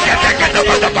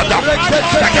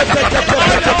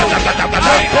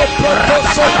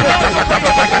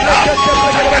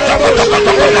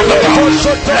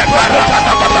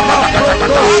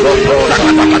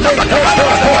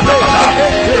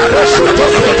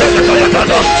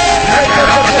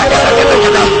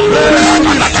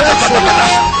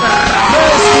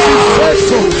 Grace to be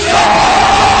faithful.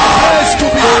 Grace to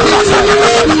be faithful. Grace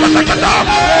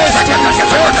to be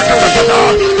faithful.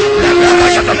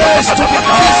 Grace to be disciplined.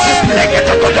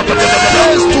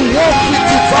 Grace to walk with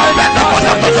divine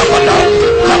pattern. Grace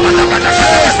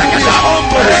to be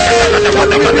humble. To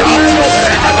be the man of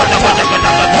character,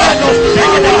 man of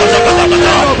power,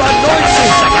 man of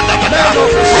anointing, man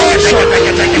of function.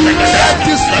 Let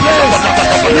this place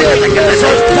be a place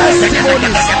of testimonies, a place of breakthrough.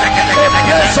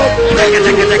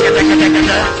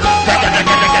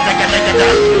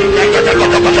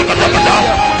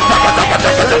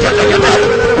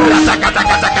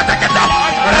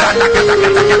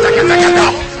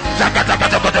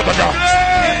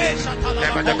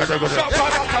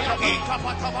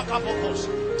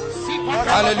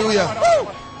 Hallelujah.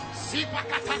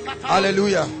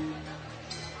 Hallelujah.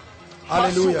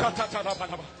 Hallelujah.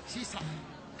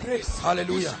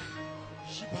 Hallelujah.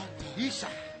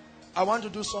 I want to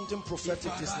do something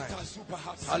prophetic this night.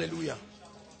 Hallelujah.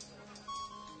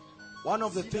 One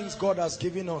of the things God has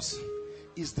given us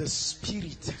is the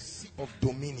spirit of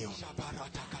dominion.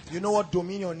 You know what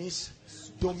dominion is?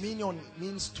 Dominion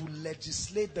means to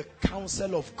legislate the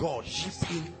counsel of God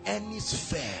in any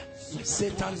sphere,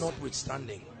 Satan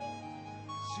notwithstanding.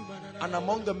 And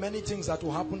among the many things that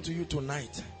will happen to you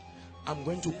tonight, I'm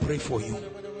going to pray for you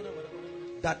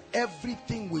that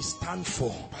everything we stand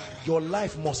for, your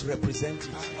life must represent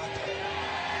it.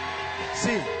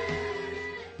 See,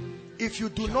 if you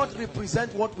do not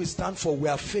represent what we stand for, we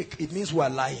are fake. It means we are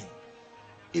lying.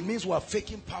 It means we are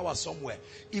faking power somewhere.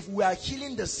 If we are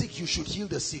healing the sick, you should heal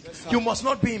the sick. You must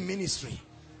not be in ministry.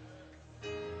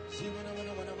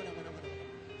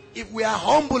 If we are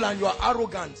humble and you are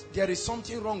arrogant, there is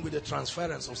something wrong with the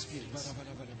transference of spirits.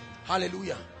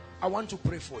 Hallelujah. I want to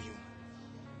pray for you.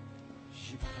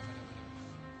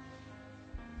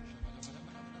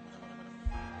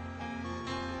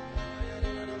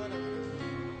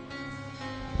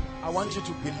 I want you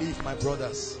to believe, my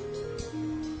brothers.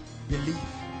 Believe.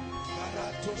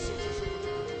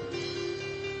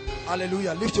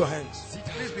 Hallelujah. Lift your hands.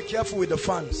 Please be careful with the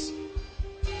fans.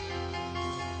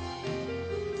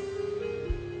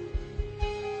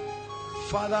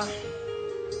 Father,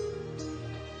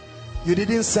 you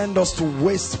didn't send us to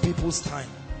waste people's time.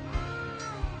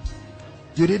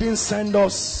 You didn't send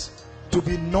us to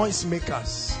be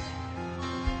noisemakers.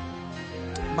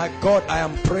 My God, I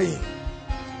am praying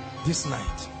this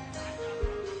night.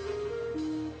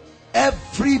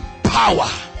 Every power,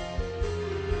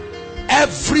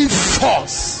 every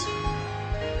force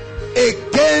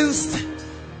against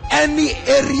any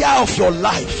area of your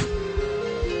life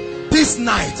this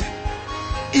night,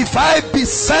 if I be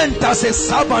sent as a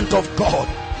servant of God,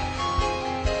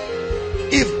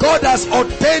 if God has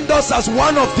ordained us as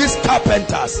one of these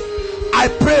carpenters, I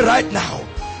pray right now,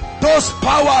 those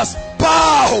powers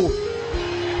bow,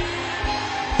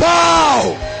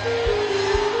 bow,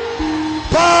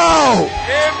 bow,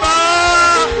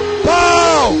 Amen.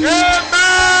 bow. Amen.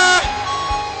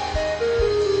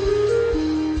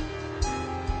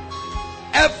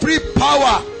 Every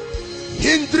power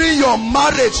hindering your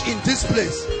marriage in this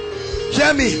place,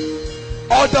 hear me,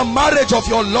 or the marriage of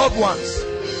your loved ones,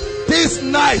 this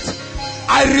night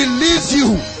I release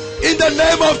you in the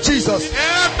name of Jesus.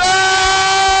 Amen.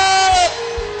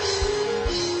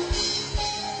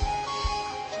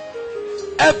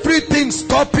 Everything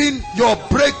stopping your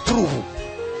breakthrough,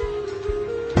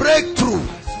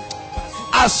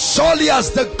 as surely as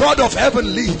the God of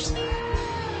heaven lives,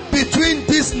 between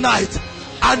this night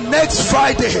and next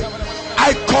Friday,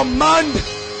 I command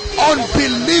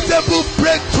unbelievable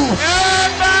breakthrough.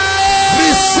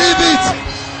 Receive it.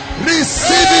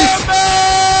 Receive it.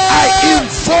 I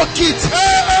invoke it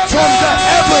from the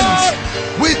heavens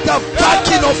with the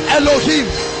backing of Elohim.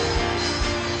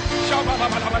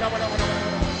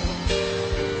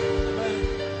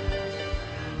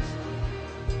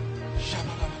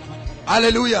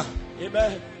 Hallelujah.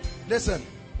 Amen. Listen.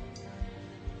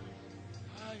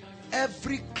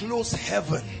 Every closed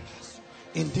heaven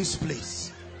in this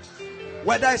place,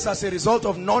 whether it's as a result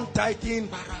of non-tithing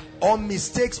or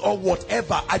mistakes or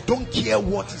whatever, I don't care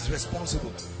what is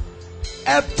responsible.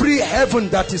 Every heaven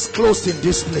that is closed in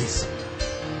this place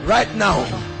right now,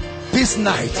 this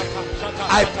night,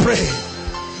 I pray,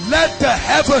 let the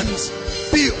heavens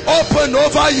be open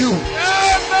over you.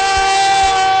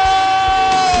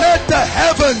 Let the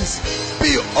heavens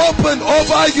be open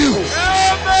over you.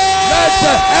 Let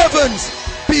the heavens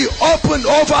be open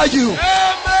over you.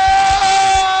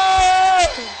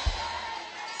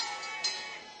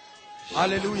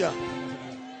 Hallelujah.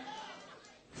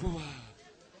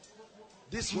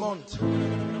 This month,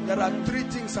 There are three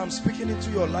things I'm speaking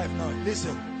into your life now.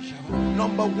 Listen.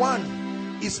 Number one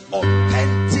is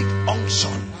authentic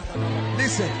unction.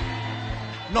 Listen.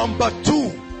 Number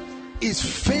two is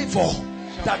favor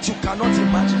that you cannot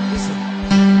imagine. Listen.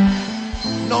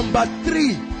 Number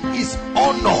three is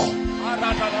honor.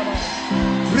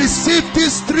 Receive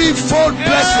these threefold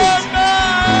blessings.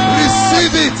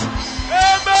 Receive it.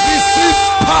 Receive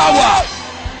power.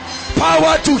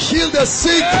 Power to heal the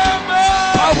sick.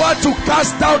 Power to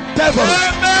cast out devils.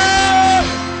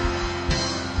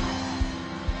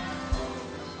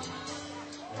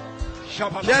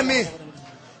 Hear me.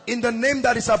 In the name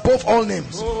that is above all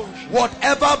names,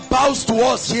 whatever bows to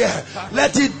us here,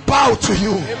 let it bow to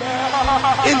you.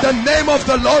 In the name of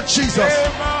the Lord Jesus.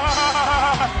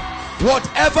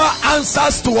 Whatever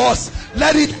answers to us,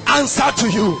 let it answer to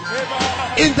you.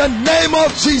 In the name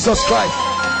of Jesus Christ.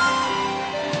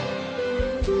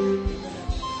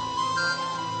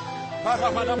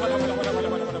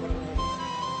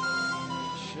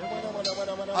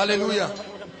 Hallelujah.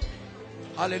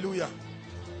 Hallelujah.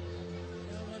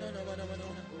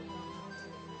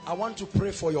 I want to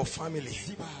pray for your family.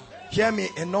 Hear me,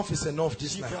 enough is enough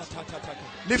this night.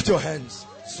 Lift your hands.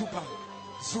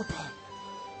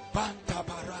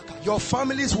 Your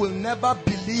families will never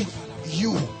believe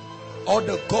you or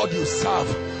the God you serve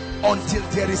until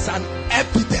there is an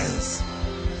evidence.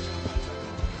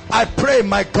 I pray,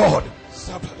 my God,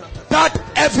 that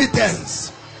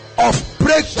evidence of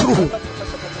breakthrough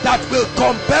that will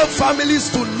compel families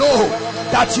to know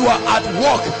that you are at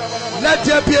work. Let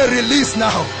there be a release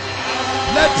now.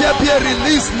 Let there be a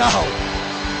release now.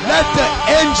 Let the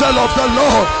angel of the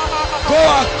Lord go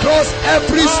across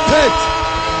every state,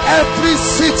 every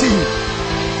city.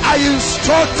 I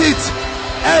instruct it.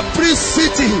 Every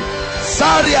city,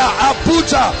 Zaria,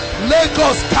 Abuja,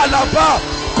 Lagos, Calabar,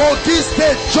 Kogi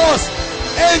State, Jos,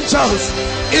 angels,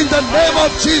 in the name of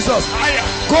Jesus,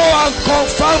 go and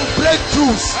confirm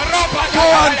breakthroughs. Go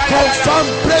and confirm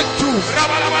breakthroughs.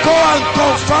 Go and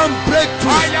confirm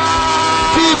breakthroughs.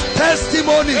 Give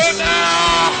testimonies.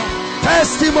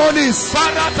 Testimonies.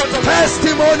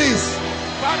 Testimonies.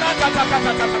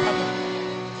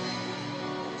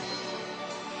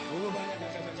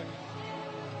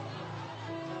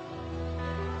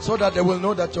 So that they will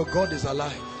know that your God is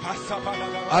alive.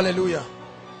 Hallelujah.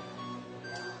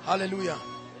 Hallelujah.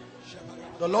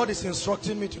 The Lord is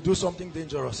instructing me to do something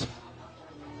dangerous.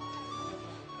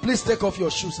 Please take off your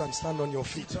shoes and stand on your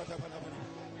feet.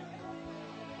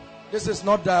 This is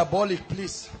not diabolic,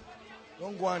 please.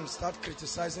 Don't go and start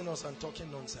criticizing us and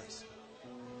talking nonsense.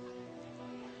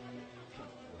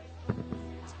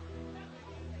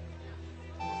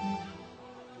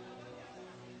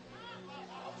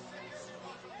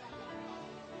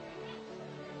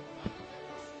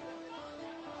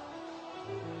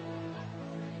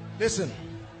 Listen,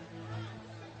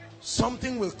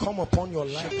 something will come upon your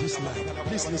life this night.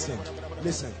 Please listen.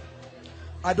 Listen.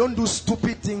 I don't do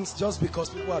stupid things just because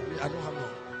people are doing. I don't have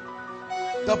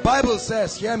no. The Bible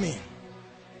says, hear me.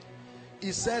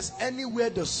 It says, anywhere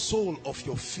the sole of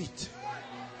your feet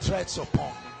treads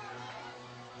upon,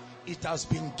 it has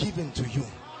been given to you.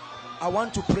 I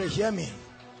want to pray. Hear me.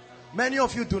 Many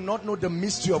of you do not know the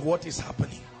mystery of what is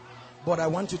happening, but I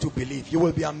want you to believe. You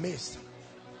will be amazed.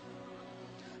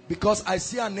 Because I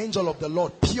see an angel of the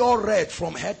Lord, pure red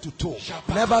from head to toe.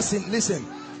 Never seen, listen,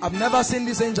 I've never seen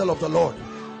this angel of the Lord.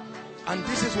 And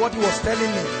this is what he was telling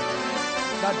me.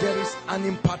 That there is an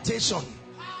impartation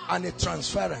and a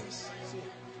transference.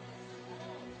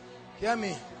 Hear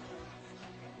me.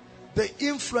 The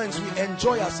influence we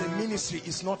enjoy as a ministry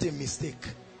is not a mistake.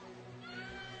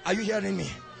 Are you hearing me?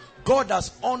 God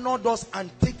has honored us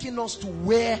and taken us to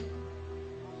where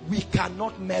we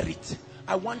cannot merit.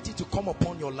 I want it to come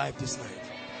upon your life this night.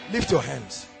 Lift your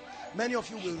hands. Many of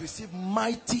you will receive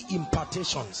mighty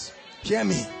impartations. Hear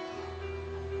me.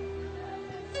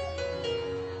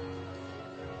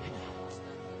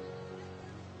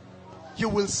 You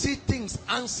will see things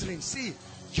answering. See,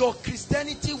 your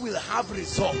Christianity will have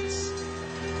results.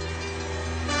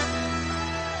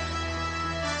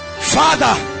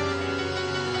 Father,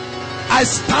 I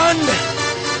stand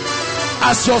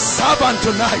as your servant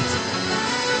tonight,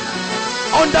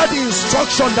 under the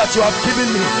instruction that you have given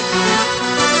me.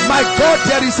 My God,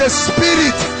 there is a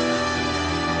spirit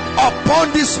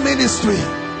upon this ministry,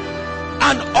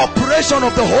 an operation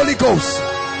of the Holy Ghost,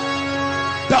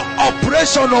 the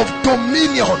operation of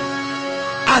dominion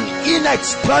and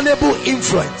inexplainable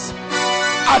influence.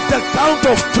 At the count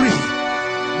of 3,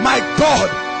 my God,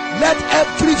 let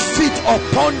every feet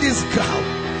upon this ground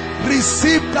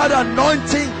receive that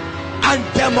anointing and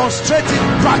demonstrate it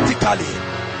practically.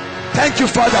 Thank you,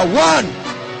 Father. 1,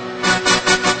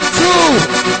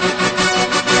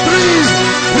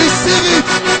 Receive it.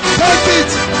 Take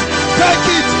it. Take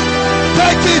it.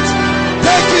 Take it.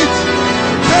 Take it.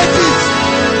 Take it.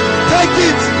 Take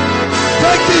it.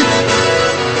 Take it.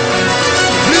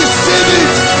 Receive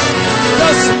it. The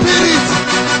spirit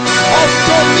of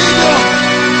dominion.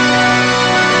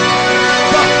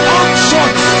 The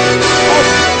unction of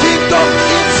kingdom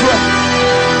influence.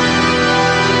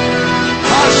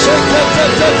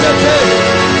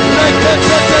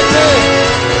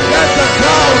 Let the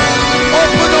ground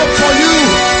open up for you.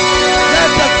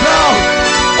 Let the ground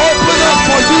open up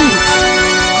for you.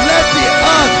 Let the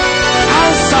earth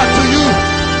answer to you.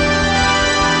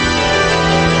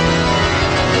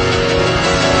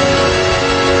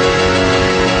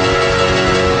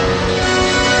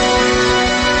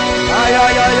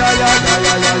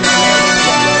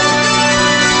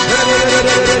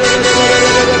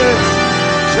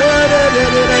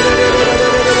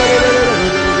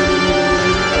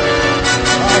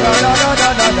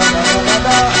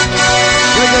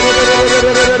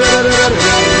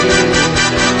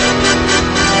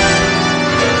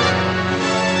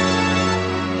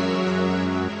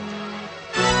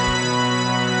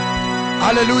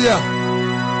 Hallelujah.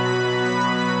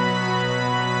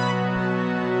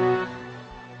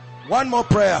 One more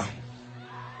prayer.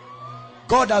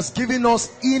 God has given us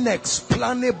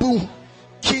inexplainable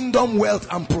kingdom wealth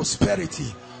and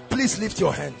prosperity. Please lift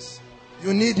your hands.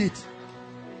 You need it.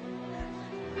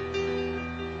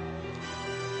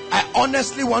 I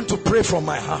honestly want to pray from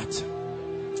my heart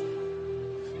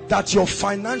that your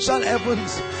financial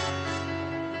heavens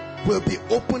will be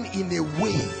open in a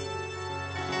way.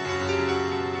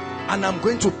 And I'm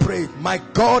going to pray, my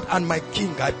God and my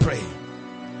King, I pray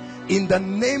in the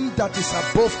name that is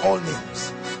above all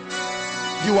names.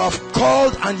 You have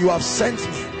called and you have sent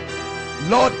me.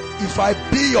 Lord, if I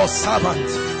be your servant,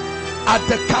 at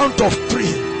the count of 3,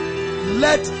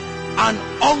 let an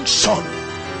unction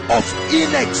of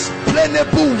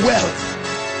inexplainable wealth,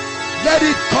 let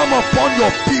it come upon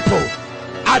your people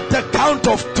at the count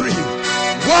of 3.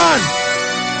 1,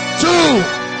 2,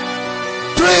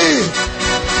 3.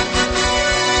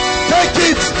 Take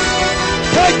it.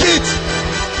 Take it.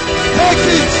 Take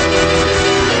it.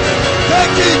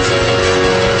 Take it.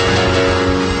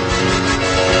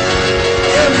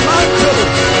 A mantle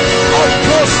of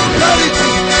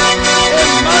prosperity, a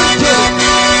mantle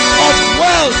of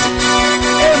wealth,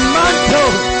 a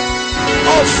mantle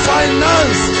of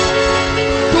finance.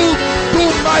 Do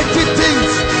mighty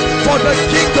things for the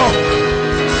kingdom.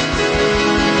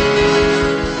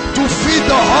 To feed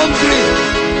the hungry,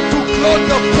 to clothe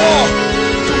the poor,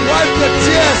 to wipe the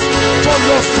tears from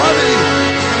your family.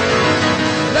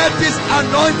 Let this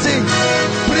anointing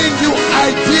bring you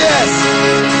ideas.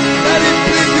 Let it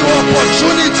bring you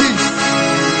opportunities.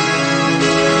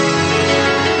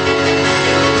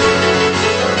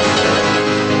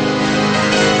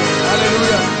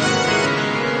 Hallelujah.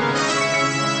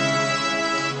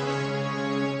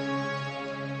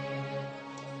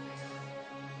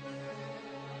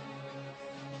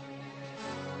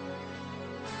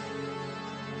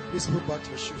 Please put back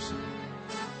your shoes.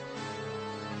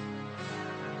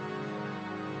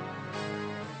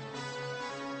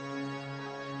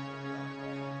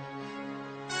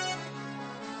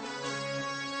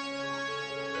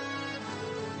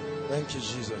 Thank you,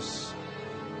 Jesus.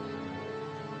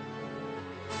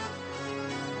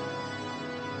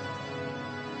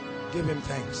 Give him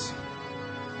thanks.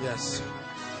 Yes.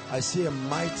 I see a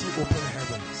mighty open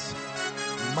heavens.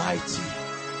 Mighty,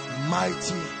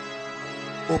 mighty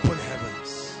open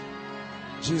heavens.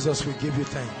 Jesus, we give you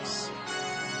thanks.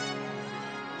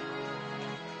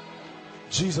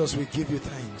 Jesus, we give you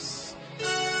thanks.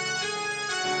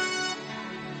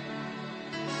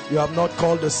 You have not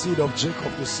called the seed of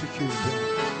Jacob to seek you again.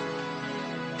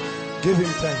 Give him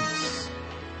thanks.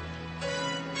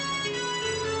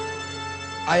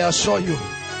 I assure you,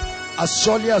 as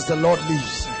surely as the Lord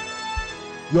lives,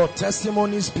 your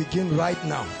testimonies begin right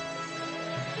now.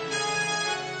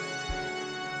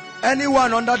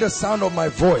 Anyone under the sound of my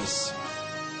voice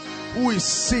who is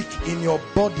sick in your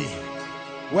body,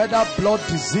 whether blood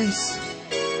disease,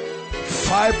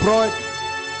 fibroid,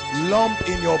 lump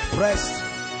in your breast,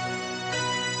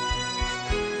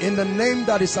 in the name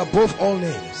that is above all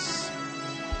names,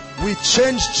 we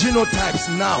change genotypes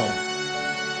now.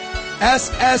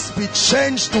 SS be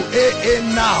changed to AA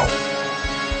now.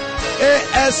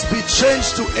 AS be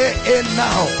changed to AA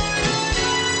now.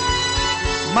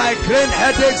 Migraine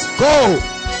headaches go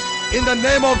in the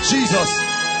name of Jesus.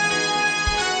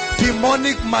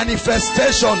 Demonic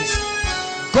manifestations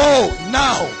go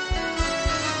now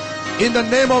in the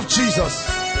name of Jesus.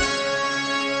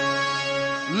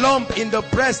 lump in the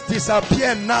breast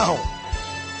disappear now.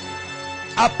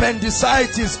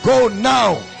 Appendicitis go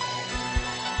now.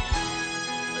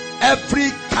 Every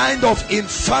kind of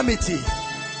infirmity,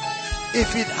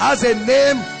 if it has a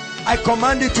name, I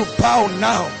command it to bow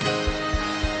now.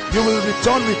 You will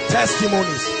return with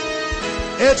testimonies.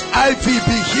 HIV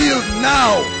be healed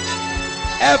now.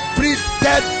 Every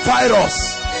dead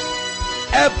virus,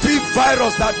 every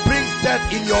virus that brings death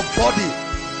in your body,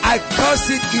 I curse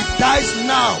it, it dies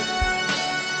now.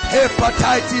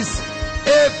 Hepatitis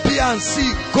A, B and C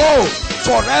go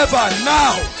forever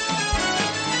now.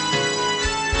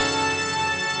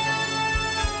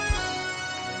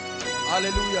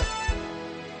 Hallelujah.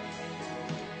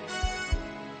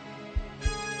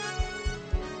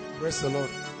 Praise the Lord.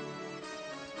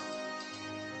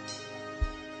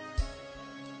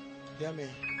 Hear me.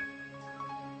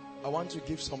 I want to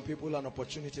give some people an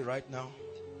opportunity right now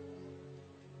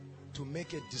to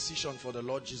make a decision for the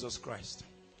Lord Jesus Christ.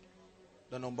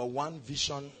 The number one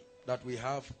vision that we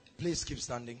have, please keep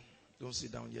standing. Don't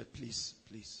sit down yet, please,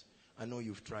 please. I know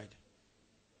you've tried.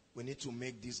 We need to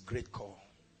make this great call.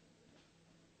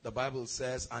 The Bible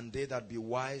says, and they that be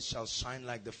wise shall shine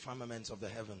like the firmaments of the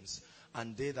heavens,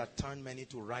 and they that turn many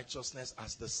to righteousness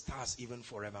as the stars even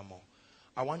forevermore.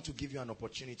 I want to give you an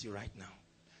opportunity right now.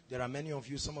 There are many of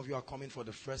you, some of you are coming for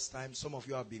the first time, some of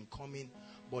you have been coming,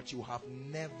 but you have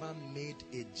never made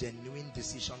a genuine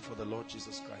decision for the Lord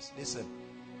Jesus Christ. Listen,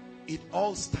 it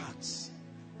all starts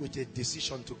with a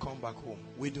decision to come back home.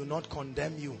 We do not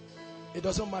condemn you. It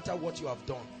doesn't matter what you have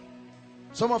done.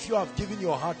 Some of you have given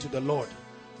your heart to the Lord,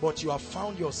 but you have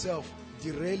found yourself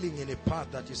derailing in a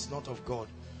path that is not of God.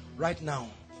 Right now,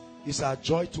 it's our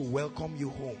joy to welcome you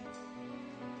home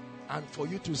and for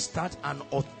you to start an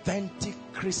authentic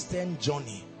Christian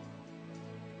journey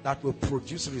that will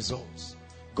produce results.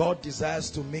 God desires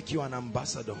to make you an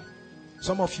ambassador.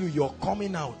 Some of you, your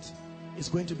coming out is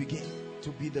going to begin to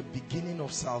be the beginning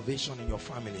of salvation in your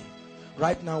family.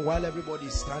 Right now, while everybody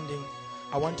is standing,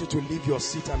 I want you to leave your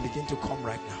seat and begin to come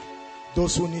right now.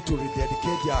 Those who need to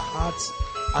rededicate their hearts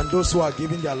and those who are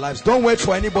giving their lives. Don't wait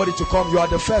for anybody to come. You are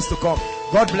the first to come.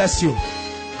 God bless you.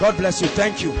 God bless you.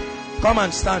 Thank you. Come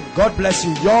and stand. God bless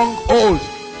you. Young, old,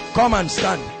 come and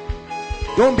stand.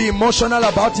 Don't be emotional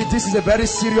about it. This is a very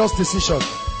serious decision.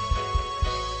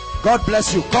 God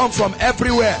bless you. Come from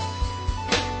everywhere.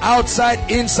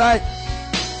 Outside, inside.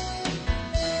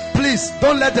 Please,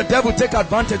 don't let the devil take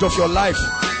advantage of your life.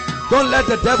 Don't let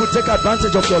the devil take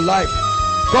advantage of your life.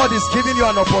 God is giving you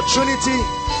an opportunity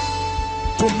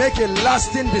to make a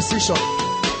lasting decision.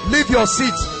 Leave your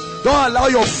seat. Don't allow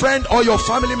your friend or your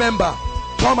family member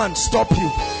come and stop you.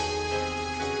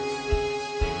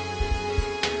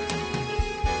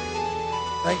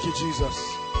 Thank you,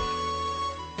 Jesus.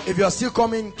 If you are still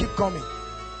coming, keep coming.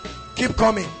 Keep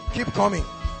coming. Keep coming.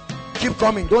 Keep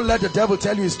coming. Don't let the devil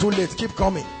tell you it's too late. Keep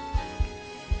coming.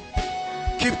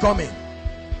 Keep coming.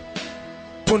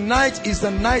 Tonight is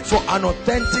the night for an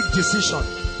authentic decision.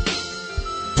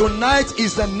 Tonight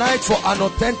is the night for an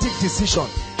authentic decision.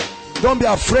 Don't be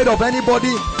afraid of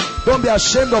anybody. Don't be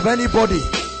ashamed of anybody.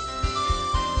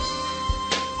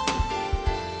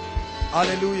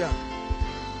 Hallelujah.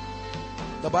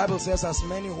 The Bible says, as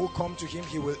many who come to him,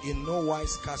 he will in no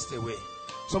wise cast away.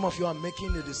 Some of you are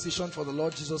making the decision for the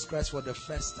Lord Jesus Christ for the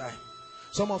first time.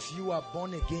 Some of you are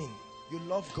born again. You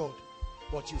love God,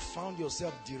 but you found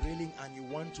yourself derailing and you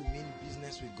want to mean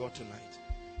business with God tonight.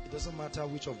 It doesn't matter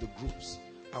which of the groups.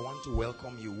 I want to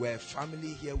welcome you. We're a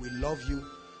family here. We love you.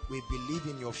 We believe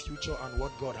in your future and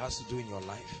what God has to do in your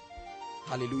life.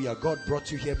 Hallelujah. God brought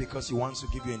you here because he wants to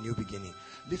give you a new beginning.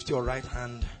 Lift your right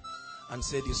hand and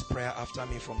say this prayer after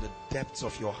me from the depths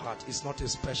of your heart. It's not a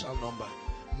special number.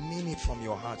 Mean it from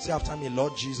your heart. Say after me,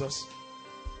 Lord Jesus,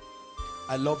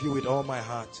 I love you with all my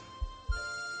heart.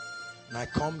 And I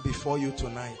come before you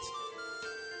tonight,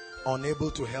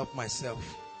 unable to help myself.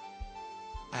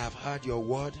 I have heard your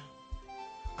word,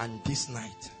 and this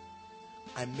night,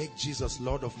 I make Jesus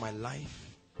Lord of my life.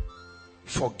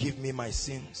 Forgive me my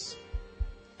sins.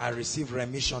 I receive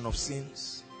remission of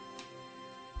sins.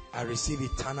 I receive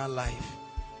eternal life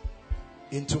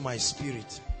into my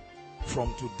spirit.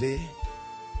 From today,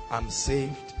 I'm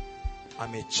saved.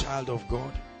 I'm a child of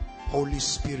God. Holy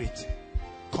Spirit,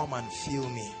 come and fill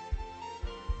me.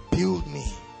 Build me.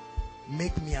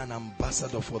 Make me an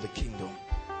ambassador for the kingdom.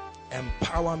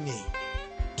 Empower me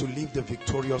to live the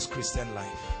victorious Christian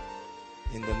life.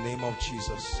 In the name of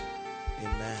Jesus.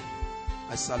 Amen.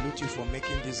 I salute you for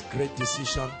making this great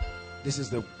decision. This is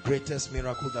the greatest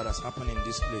miracle that has happened in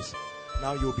this place.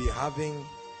 Now you'll be having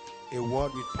a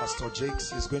word with Pastor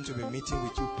Jakes. He's going to be meeting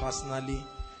with you personally.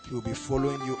 He will be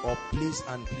following you up. Please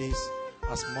and please,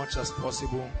 as much as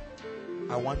possible,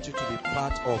 I want you to be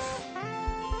part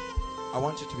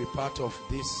of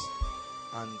this,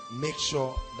 and make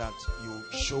sure that you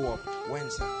show up. When,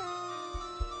 sir?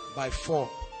 By 4.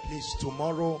 Please,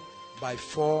 tomorrow by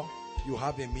 4 you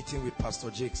have a meeting with Pastor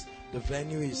Jakes. The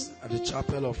venue is at the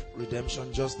Chapel of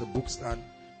Redemption, just the book stand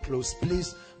close.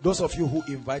 Please, those of you who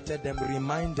invited them,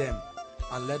 remind them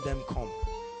and let them come.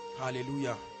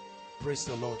 Hallelujah. Praise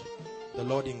the Lord. The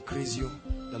Lord increase you.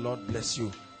 The Lord bless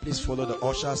you. Please follow the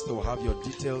ushers. They will have your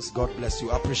details. God bless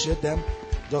you. Appreciate them.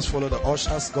 Just follow the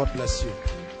ushers. God bless you.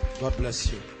 God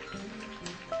bless you.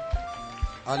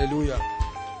 Hallelujah.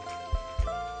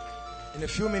 In a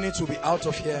few minutes we'll be out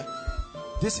of here.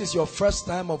 This is your first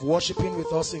time of worshiping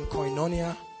with us in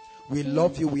Koinonia. We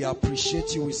love you. We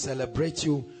appreciate you. We celebrate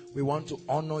you. We want to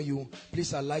honor you.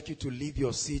 Please, I'd like you to leave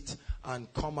your seat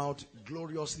and come out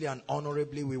gloriously and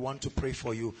honorably. We want to pray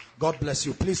for you. God bless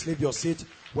you. Please leave your seat.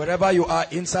 Wherever you are,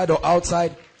 inside or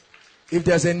outside. If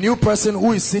there's a new person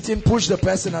who is sitting, push the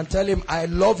person and tell him, I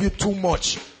love you too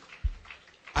much.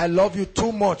 I love you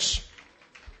too much.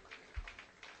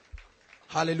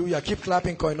 Hallelujah. Keep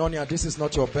clapping, Koinonia. This is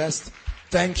not your best.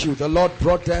 Thank you. The Lord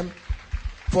brought them.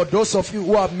 For those of you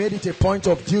who have made it a point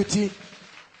of duty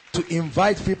to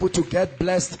invite people to get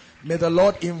blessed, may the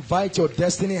Lord invite your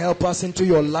destiny helpers into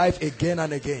your life again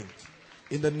and again.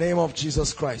 In the name of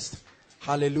Jesus Christ.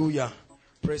 Hallelujah.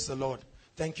 Praise the Lord.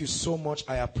 Thank you so much.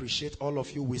 I appreciate all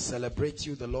of you. We celebrate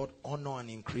you. The Lord honor and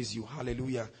increase you.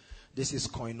 Hallelujah. This is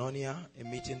Koinonia, a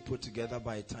meeting put together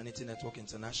by Eternity Network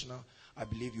International. I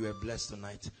believe you are blessed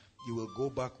tonight. You will go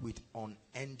back with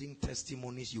unending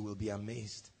testimonies. You will be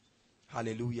amazed.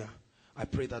 Hallelujah. I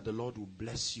pray that the Lord will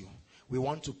bless you. We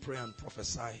want to pray and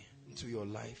prophesy into your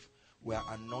life. We are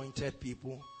anointed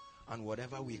people, and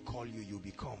whatever we call you, you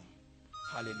become.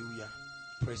 Hallelujah.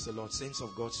 Praise the Lord. Saints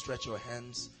of God, stretch your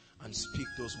hands and speak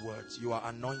those words. You are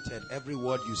anointed. Every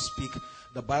word you speak,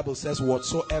 the Bible says,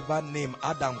 whatsoever name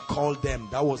Adam called them,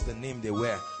 that was the name they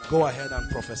were. Go ahead and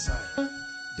prophesy.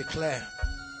 Declare.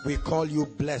 We call you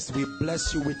blessed. We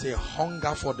bless you with a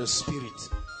hunger for the Spirit.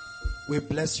 We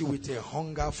bless you with a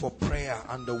hunger for prayer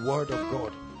and the Word of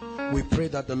God. We pray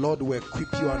that the Lord will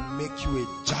equip you and make you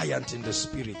a giant in the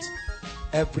Spirit.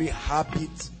 Every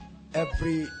habit,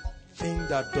 everything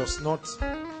that does not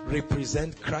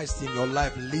represent Christ in your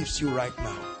life leaves you right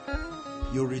now.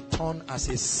 You return as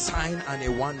a sign and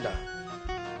a wonder.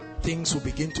 Things will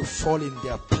begin to fall in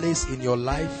their place in your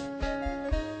life.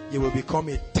 You will become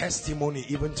a testimony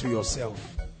even to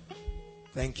yourself.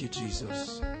 Thank you,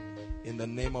 Jesus. In the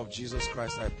name of Jesus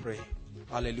Christ, I pray.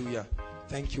 Hallelujah.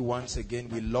 Thank you once again.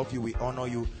 We love you. We honor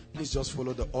you. Please just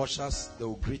follow the ushers. They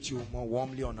will greet you more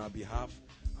warmly on our behalf,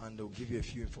 and they'll give you a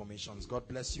few informations. God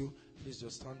bless you. Please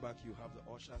just stand back. You have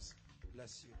the ushers.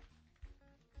 Bless you.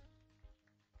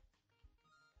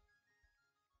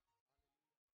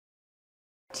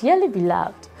 Dearly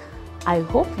beloved, I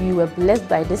hope you were blessed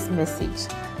by this message.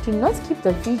 Do not keep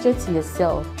the video to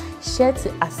yourself. Share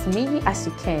to as many as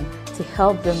you can to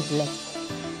help them bless.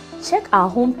 Check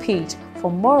our homepage for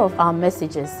more of our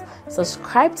messages.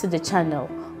 Subscribe to the channel,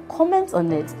 comment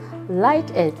on it, like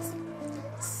it.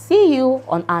 See you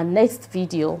on our next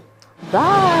video.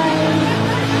 Bye.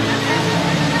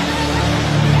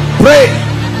 Pray.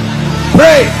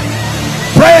 Pray.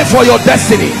 Pray for your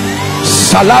destiny.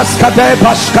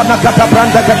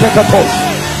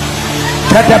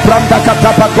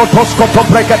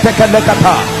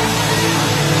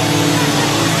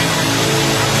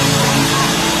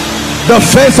 The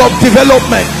phase of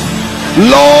development.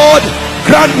 Lord,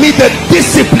 grant me the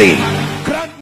discipline